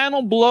that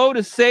final blow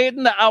to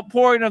Satan, the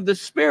outpouring of the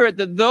Spirit,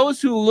 that those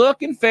who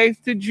look in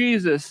faith to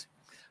Jesus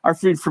are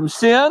freed from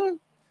sin.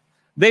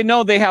 They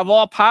know they have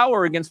all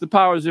power against the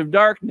powers of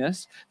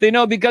darkness. They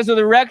know because of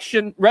the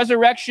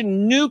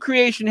resurrection, new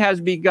creation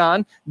has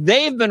begun.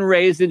 They've been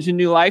raised into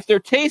new life. They're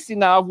tasting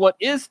now of what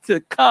is to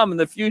come in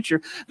the future.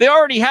 They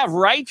already have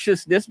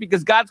righteousness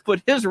because God's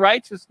put his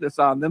righteousness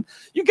on them.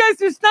 You guys,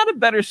 there's not a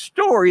better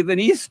story than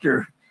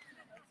Easter.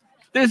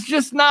 There's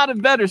just not a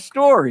better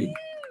story.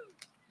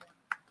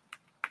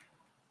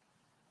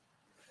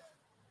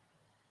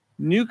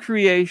 New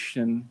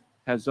creation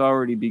has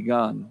already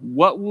begun.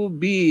 What will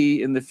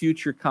be in the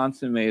future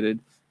consummated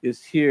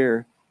is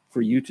here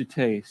for you to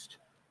taste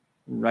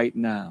right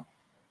now.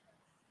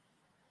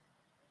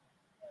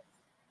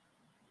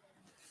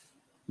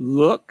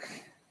 Look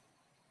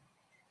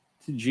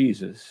to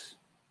Jesus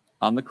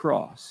on the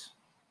cross.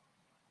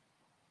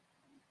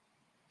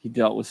 He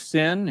dealt with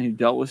sin, he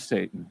dealt with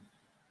Satan.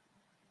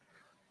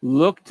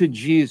 Look to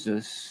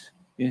Jesus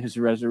in his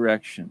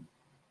resurrection.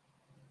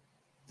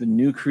 The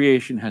new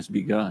creation has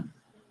begun.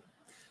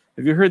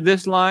 Have you heard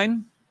this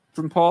line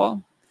from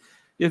Paul?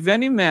 If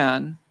any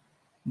man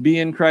be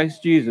in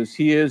Christ Jesus,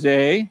 he is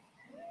a...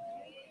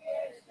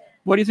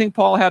 What do you think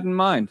Paul had in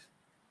mind?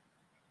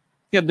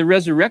 He had the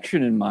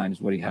resurrection in mind,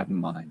 is what he had in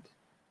mind.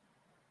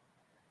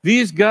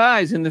 These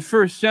guys in the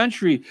first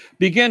century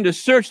began to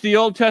search the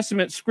Old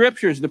Testament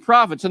scriptures, the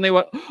prophets, and they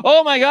went,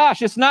 oh my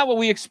gosh, it's not what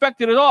we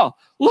expected at all.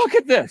 Look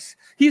at this.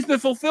 He's the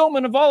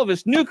fulfillment of all of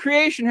this. New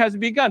creation has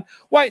begun.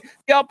 Why?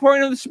 The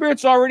outpouring of the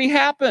Spirit's already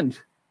happened.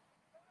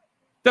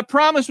 The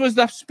promise was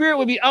the Spirit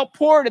would be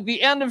outpoured at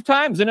the end of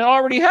times, and it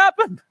already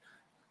happened.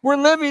 We're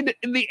living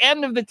in the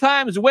end of the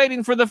times,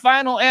 waiting for the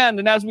final end.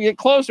 And as we get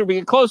closer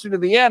to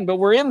the end, but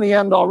we're in the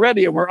end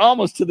already, and we're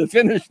almost to the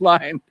finish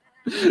line.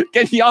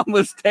 Can you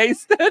almost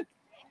taste it?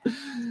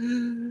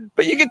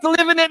 But you get to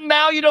live in it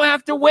now. You don't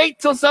have to wait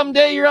till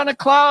someday you're on a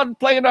cloud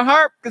playing a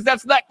harp, because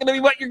that's not going to be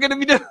what you're going to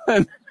be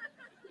doing.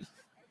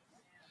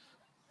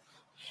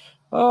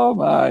 Oh,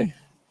 my.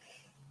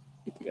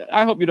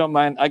 I hope you don't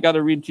mind. I got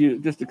to read to you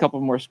just a couple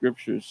more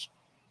scriptures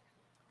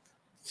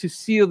to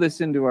seal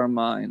this into our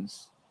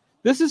minds.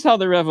 This is how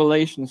the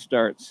Revelation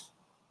starts,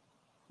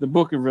 the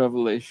book of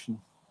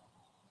Revelation.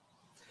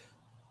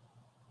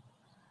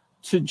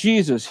 To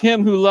Jesus,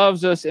 him who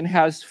loves us and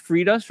has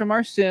freed us from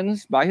our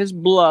sins by his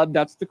blood,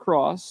 that's the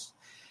cross,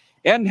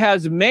 and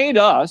has made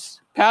us,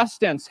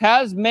 past tense,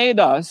 has made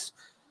us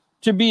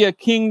to be a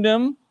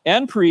kingdom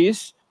and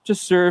priests to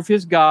serve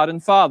his God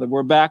and Father.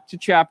 We're back to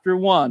chapter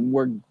 1,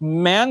 where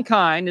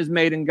mankind is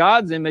made in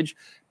God's image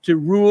to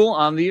rule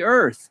on the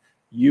earth.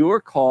 You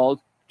are called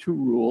to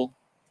rule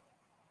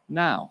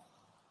now.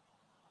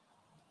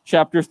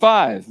 Chapter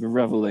 5 of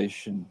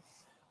Revelation.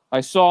 I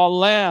saw a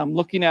lamb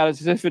looking at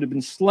us as if it had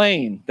been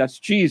slain. That's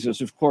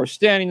Jesus, of course,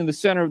 standing in the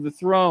center of the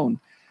throne,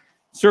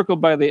 circled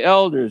by the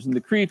elders and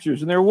the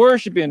creatures, and they're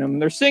worshiping him.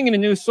 They're singing a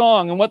new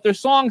song, and what their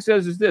song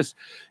says is this: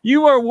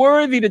 you are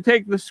worthy to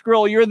take the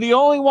scroll. You're the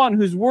only one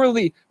who's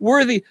worthy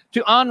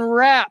to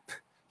unwrap,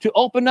 to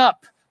open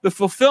up the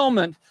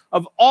fulfillment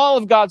of all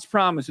of God's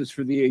promises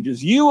for the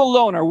ages. You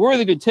alone are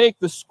worthy to take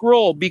the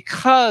scroll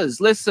because,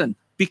 listen,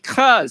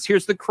 because,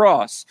 here's the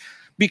cross,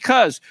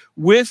 because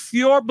with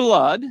your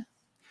blood,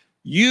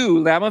 you,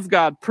 Lamb of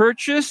God,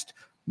 purchased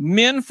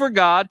men for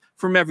God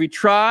from every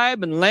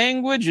tribe and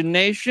language and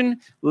nation.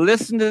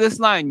 Listen to this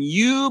line.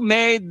 You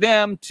made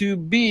them to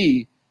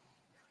be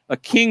a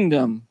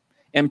kingdom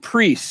and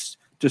priests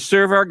to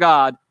serve our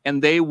God,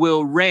 and they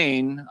will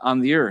reign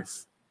on the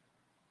earth.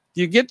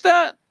 Do you get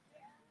that?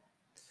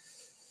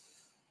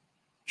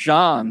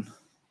 John,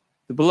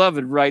 the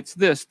beloved, writes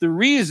this: the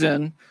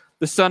reason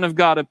the Son of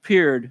God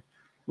appeared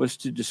was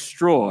to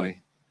destroy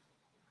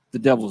the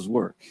devil's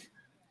work.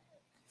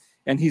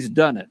 And he's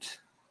done it.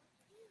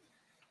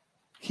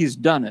 He's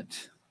done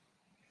it.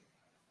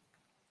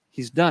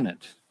 He's done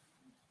it.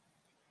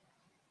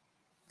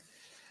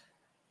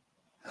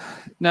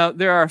 Now,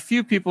 there are a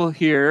few people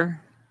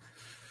here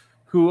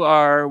who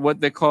are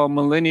what they call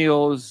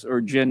millennials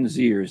or Gen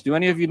Zers. Do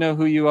any of you know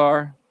who you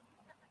are?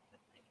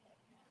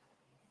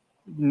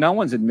 No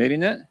one's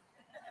admitting it.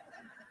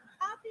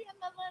 I'll be a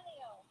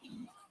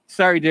millennial.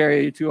 Sorry,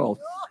 Daria, you're too old.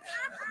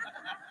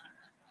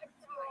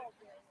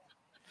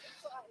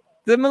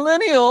 The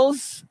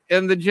millennials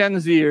and the Gen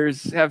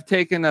Zers have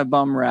taken a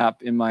bum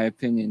rap, in my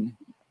opinion.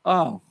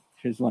 Oh,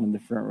 here's one in the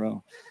front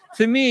row.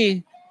 To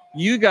me,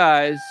 you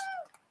guys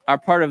are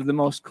part of the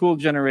most cool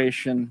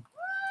generation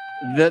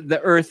that the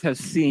earth has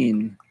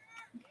seen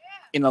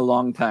in a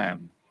long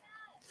time.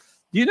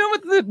 Do you know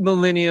what the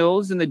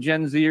millennials and the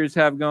Gen Zers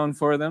have going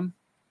for them?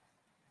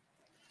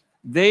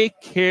 They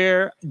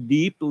care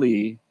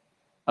deeply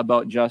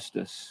about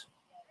justice.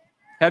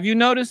 Have you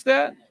noticed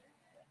that?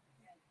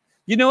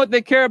 You know what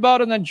they care about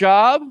in the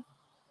job?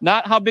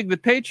 Not how big the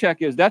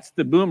paycheck is. That's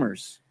the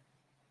boomers.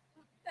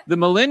 The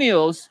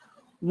millennials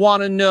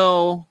want to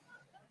know,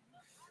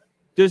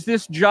 does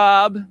this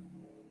job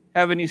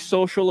have any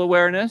social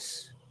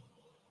awareness?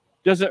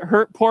 Does it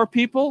hurt poor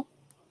people?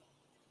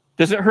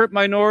 Does it hurt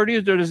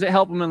minorities, or does it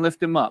help them and lift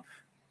them up?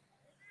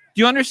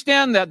 Do you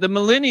understand that? The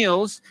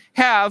millennials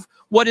have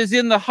what is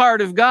in the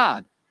heart of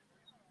God.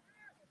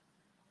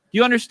 Do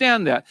you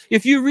understand that?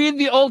 If you read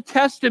the Old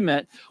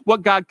Testament,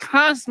 what God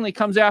constantly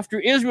comes after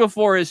Israel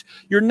for is,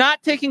 you're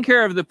not taking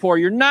care of the poor,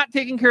 you're not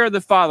taking care of the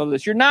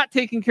fatherless, you're not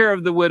taking care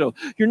of the widow,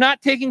 you're not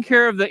taking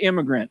care of the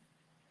immigrant,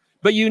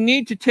 but you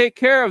need to take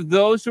care of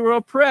those who are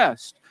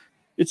oppressed.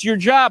 It's your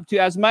job to,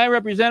 as my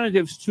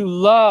representatives, to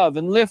love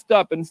and lift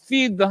up and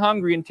feed the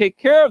hungry and take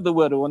care of the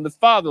widow and the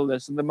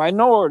fatherless and the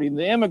minority and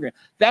the immigrant.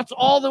 That's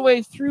all the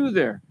way through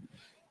there.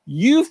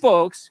 You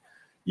folks,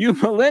 you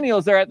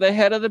millennials are at the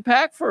head of the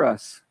pack for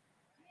us.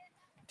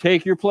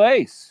 Take your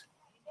place.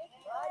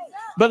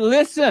 But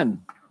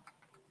listen,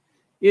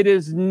 it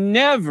is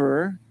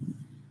never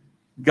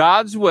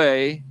God's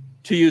way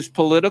to use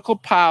political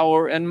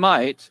power and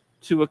might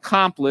to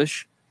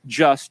accomplish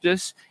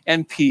justice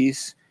and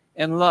peace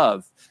and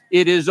love.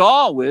 It is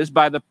always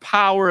by the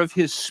power of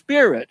his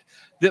Spirit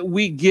that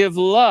we give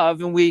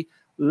love and we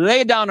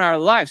lay down our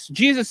lives.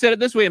 Jesus said it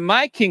this way, in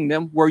my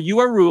kingdom, where you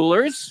are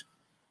rulers,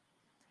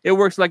 it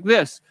works like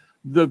this.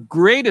 The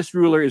greatest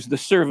ruler is the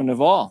servant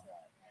of all.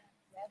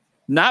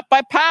 Not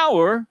by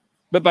power,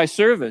 but by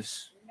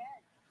service.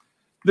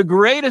 The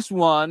greatest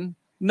one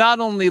not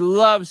only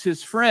loves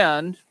his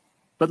friend,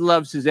 but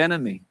loves his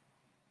enemy.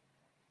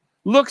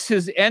 Looks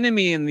his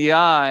enemy in the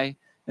eye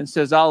and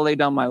says, I'll lay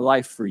down my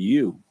life for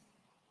you.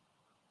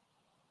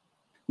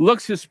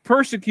 Looks his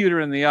persecutor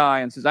in the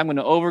eye and says, I'm going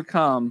to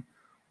overcome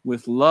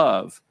with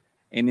love.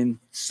 And in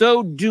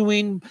so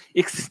doing,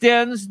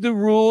 extends the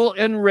rule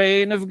and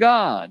reign of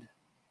God.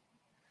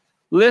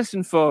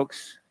 Listen,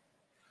 folks,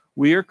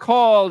 we are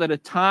called at a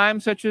time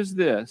such as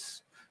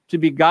this to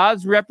be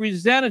God's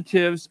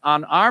representatives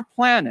on our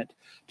planet,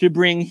 to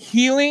bring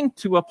healing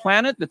to a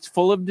planet that's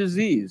full of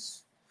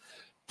disease,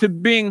 to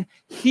bring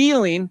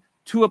healing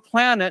to a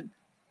planet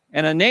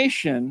and a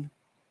nation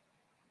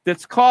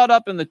that's caught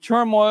up in the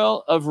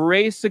turmoil of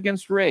race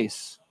against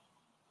race.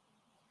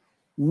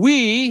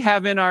 We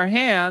have in our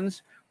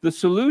hands the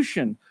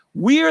solution.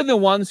 We are the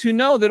ones who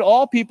know that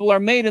all people are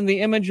made in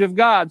the image of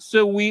God,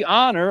 so we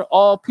honor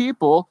all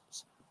people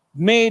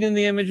made in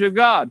the image of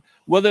God,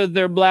 whether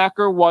they're black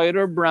or white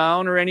or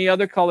brown or any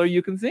other color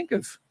you can think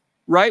of,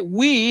 right?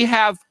 We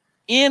have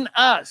in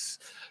us,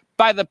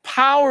 by the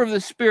power of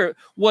the Spirit,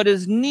 what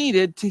is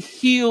needed to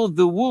heal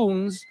the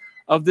wounds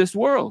of this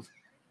world.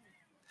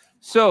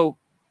 So,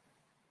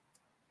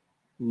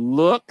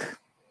 look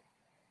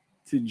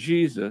to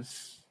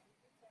Jesus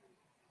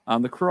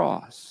on the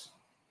cross,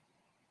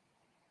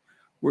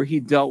 where he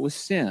dealt with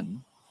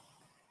sin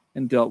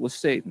and dealt with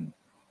Satan.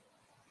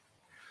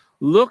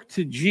 Look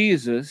to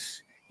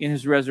Jesus in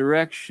his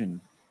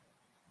resurrection,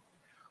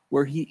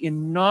 where he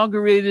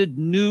inaugurated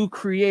new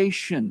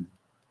creation.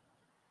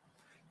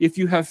 If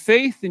you have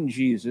faith in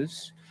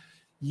Jesus,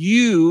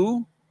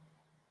 you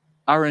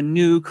are a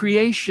new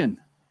creation.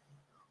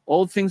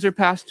 Old things are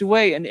passed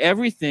away, and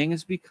everything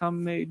has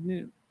become made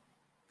new.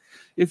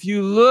 If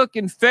you look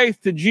in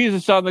faith to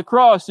Jesus on the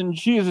cross and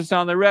Jesus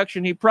on the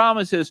resurrection, he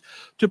promises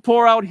to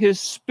pour out his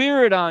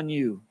Spirit on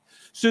you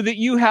so that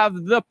you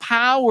have the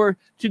power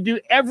to do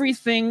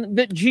everything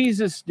that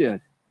Jesus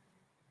did.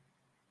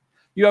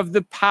 You have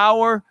the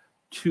power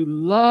to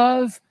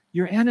love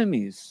your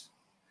enemies.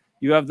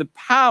 You have the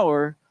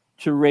power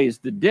to raise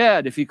the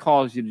dead if he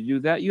calls you to do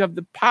that. You have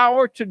the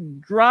power to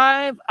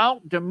drive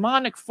out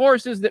demonic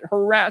forces that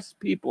harass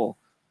people.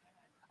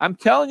 I'm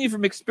telling you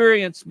from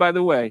experience, by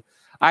the way,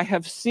 I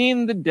have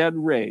seen the dead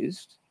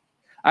raised.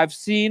 I've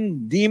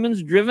seen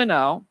demons driven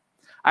out.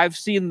 I've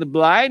seen the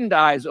blind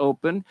eyes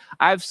open.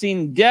 I've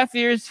seen deaf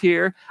ears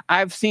hear.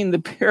 I've seen the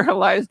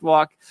paralyzed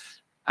walk.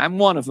 I'm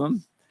one of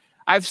them.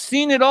 I've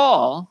seen it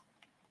all.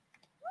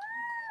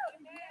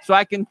 So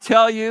I can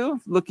tell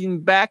you, looking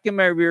back in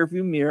my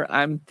rearview mirror,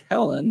 I'm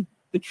telling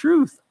the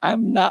truth.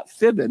 I'm not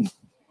fibbing.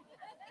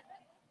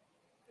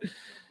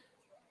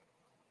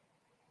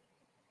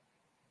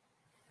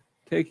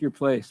 Take your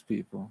place,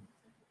 people.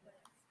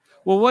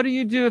 Well, what do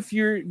you do if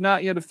you're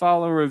not yet a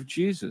follower of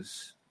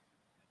Jesus?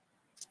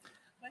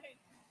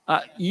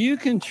 You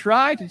can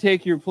try to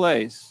take your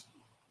place,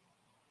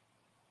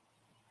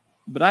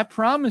 but I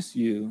promise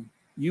you,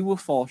 you will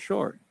fall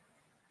short.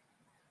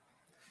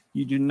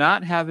 You do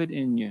not have it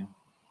in you.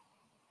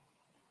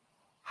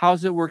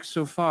 How's it worked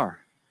so far?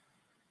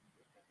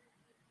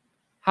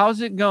 How's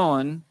it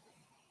going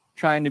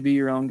trying to be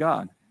your own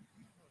God?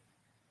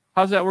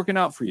 How's that working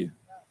out for you?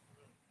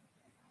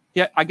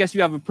 Yeah, I guess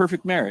you have a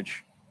perfect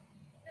marriage.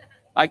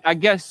 I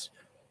guess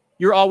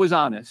you're always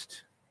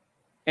honest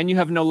and you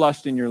have no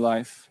lust in your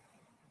life.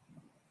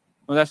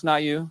 Well, that's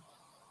not you.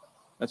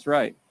 That's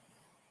right.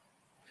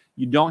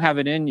 You don't have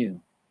it in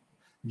you.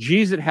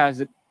 Jesus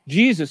has it.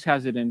 Jesus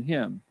has it in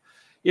him.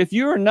 If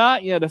you are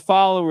not yet a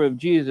follower of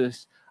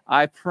Jesus,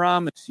 I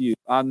promise you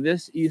on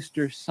this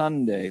Easter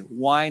Sunday,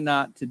 why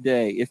not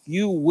today? If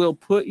you will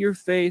put your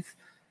faith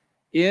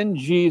in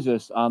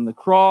Jesus on the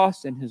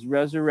cross and his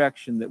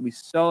resurrection that we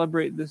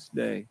celebrate this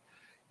day,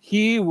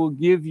 he will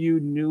give you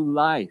new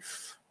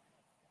life.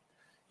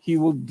 He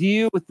will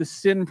deal with the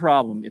sin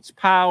problem, its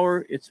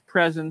power, its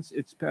presence,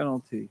 its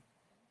penalty.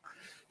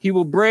 He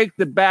will break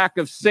the back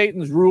of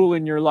Satan's rule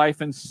in your life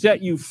and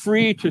set you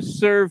free to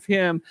serve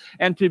him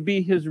and to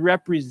be his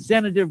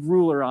representative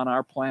ruler on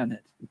our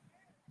planet.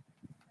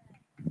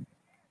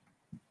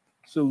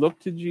 So look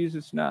to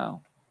Jesus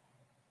now.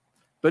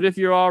 But if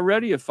you're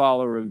already a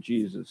follower of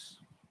Jesus,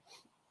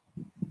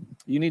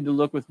 you need to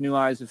look with new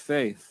eyes of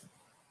faith,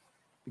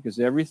 because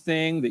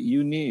everything that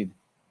you need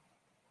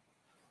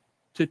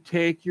to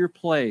take your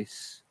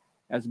place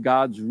as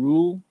God's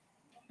rule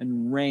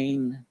and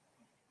reign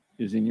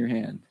is in your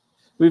hand.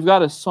 We've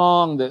got a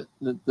song that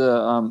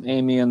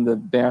Amy and the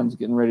band's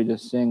getting ready to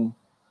sing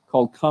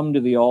called Come to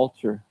the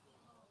Altar.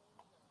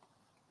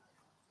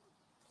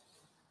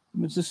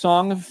 It's a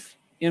song of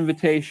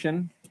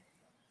invitation.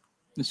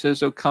 It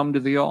says, oh, come to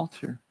the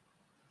altar.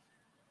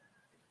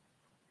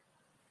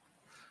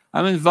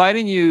 I'm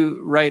inviting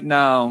you right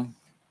now,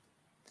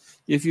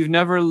 if you've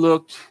never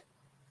looked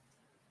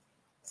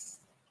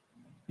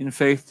in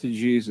faith to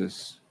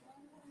Jesus,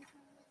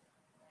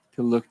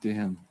 to look to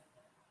him.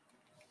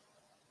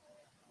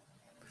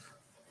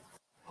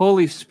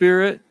 Holy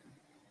Spirit,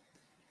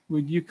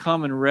 would you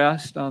come and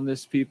rest on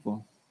this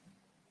people?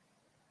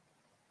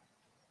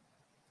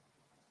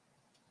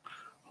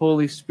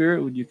 Holy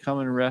Spirit, would you come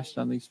and rest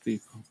on these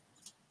people?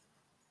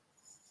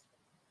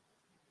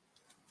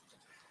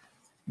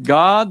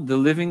 God, the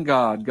living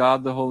God,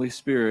 God the Holy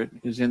Spirit,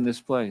 is in this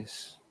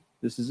place.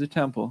 This is a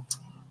temple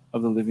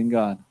of the living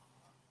God.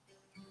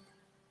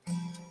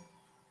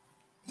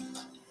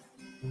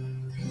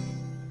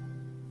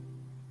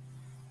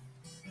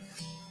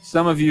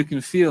 Some of you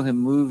can feel him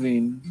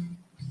moving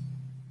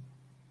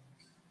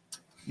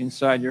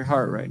inside your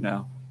heart right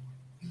now.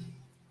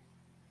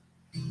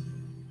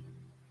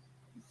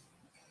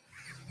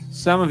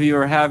 Some of you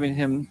are having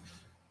him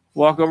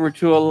walk over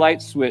to a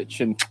light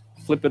switch and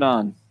flip it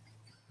on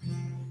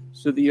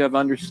so that you have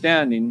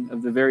understanding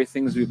of the very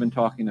things we've been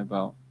talking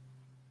about.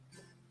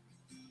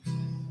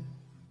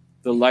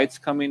 The light's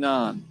coming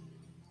on.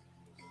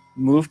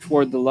 Move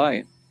toward the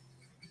light.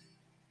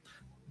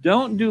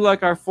 Don't do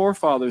like our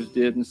forefathers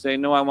did and say,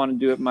 no, I want to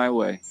do it my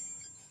way.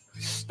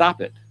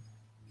 Stop it.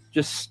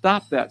 Just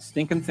stop that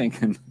stinking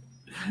thinking.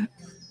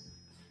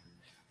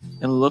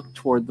 And look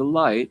toward the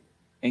light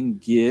and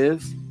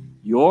give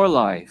your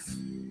life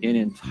in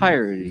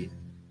entirety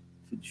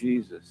to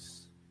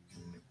Jesus.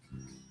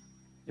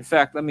 In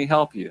fact, let me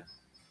help you.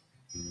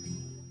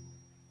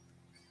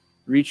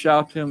 Reach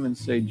out to him and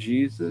say,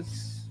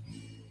 Jesus,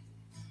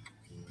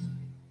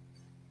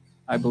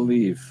 I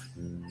believe.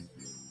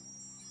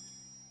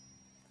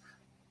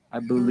 I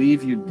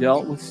believe you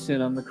dealt with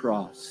sin on the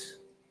cross.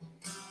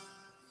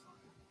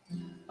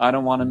 I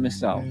don't want to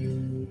miss out.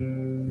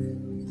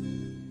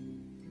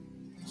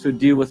 So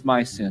deal with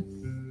my sin.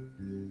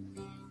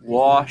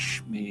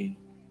 Wash me.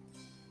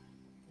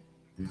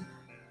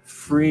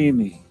 Free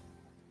me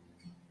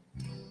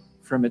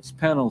from its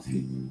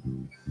penalty,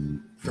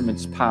 from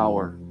its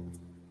power,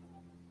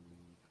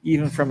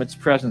 even from its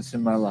presence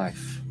in my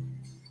life.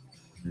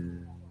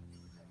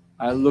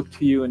 I look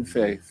to you in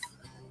faith.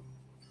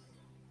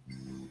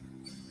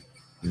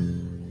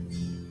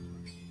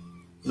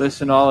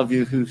 Listen, all of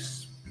you who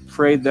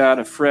prayed that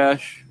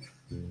afresh,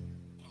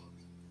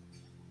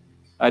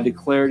 I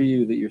declare to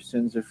you that your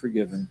sins are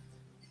forgiven.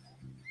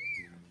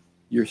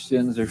 Your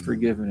sins are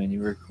forgiven and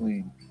you are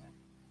clean.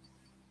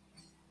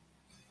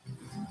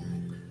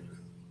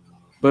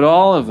 But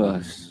all of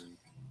us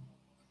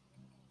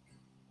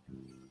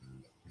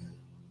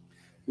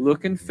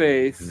look in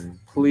faith,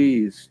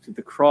 please, to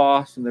the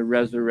cross and the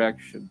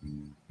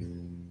resurrection.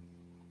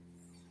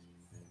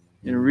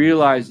 And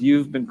realize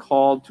you've been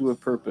called to a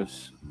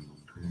purpose.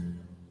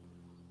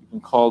 You've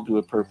been called to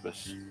a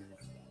purpose.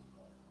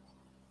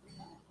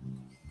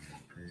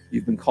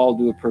 You've been called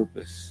to a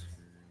purpose.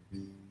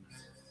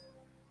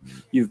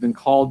 You've been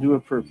called to a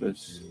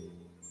purpose.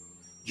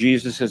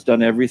 Jesus has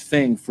done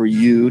everything for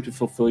you to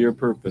fulfill your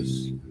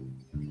purpose.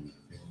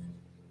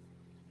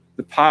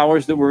 The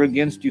powers that were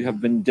against you have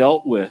been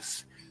dealt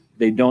with.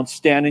 They don't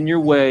stand in your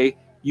way.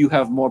 You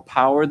have more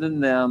power than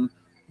them.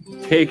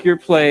 Take your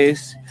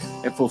place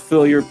and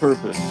fulfill your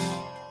purpose.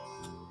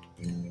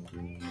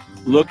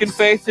 Look in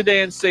faith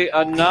today and say,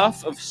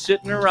 enough of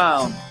sitting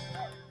around.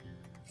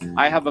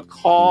 I have a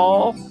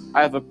call.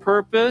 I have a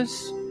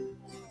purpose.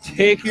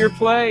 Take your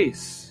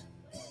place.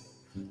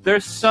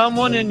 There's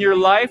someone in your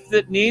life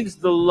that needs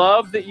the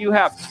love that you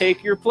have.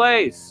 Take your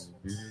place.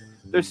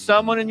 There's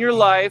someone in your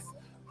life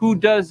who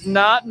does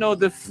not know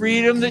the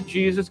freedom that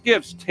Jesus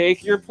gives.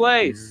 Take your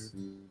place.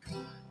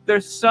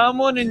 There's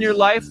someone in your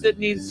life that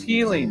needs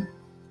healing.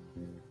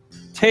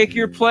 Take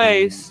your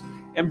place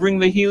and bring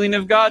the healing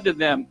of God to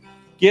them.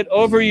 Get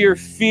over your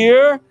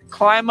fear,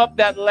 climb up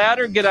that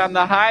ladder, get on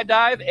the high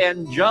dive,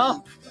 and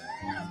jump.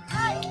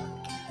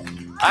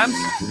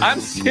 I'm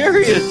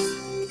serious.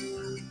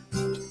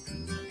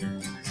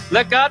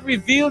 Let God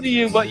reveal to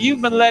you what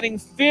you've been letting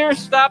fear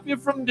stop you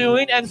from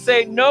doing and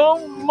say,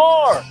 no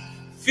more.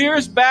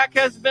 Fear's back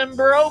has been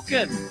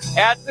broken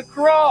at the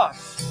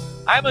cross.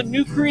 I'm a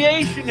new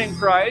creation in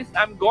Christ.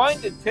 I'm going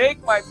to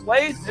take my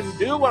place and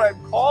do what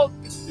I'm called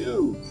to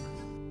do.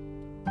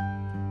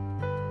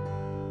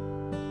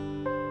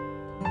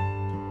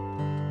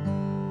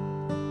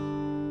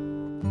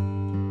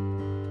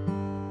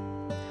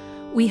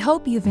 We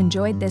hope you've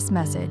enjoyed this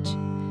message.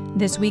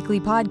 This weekly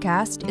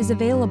podcast is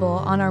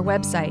available on our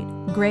website,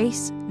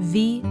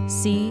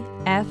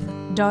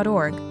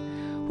 gracevcf.org,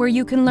 where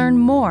you can learn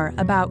more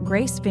about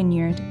Grace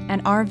Vineyard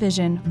and our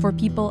vision for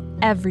people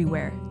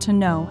everywhere to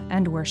know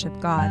and worship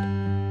God.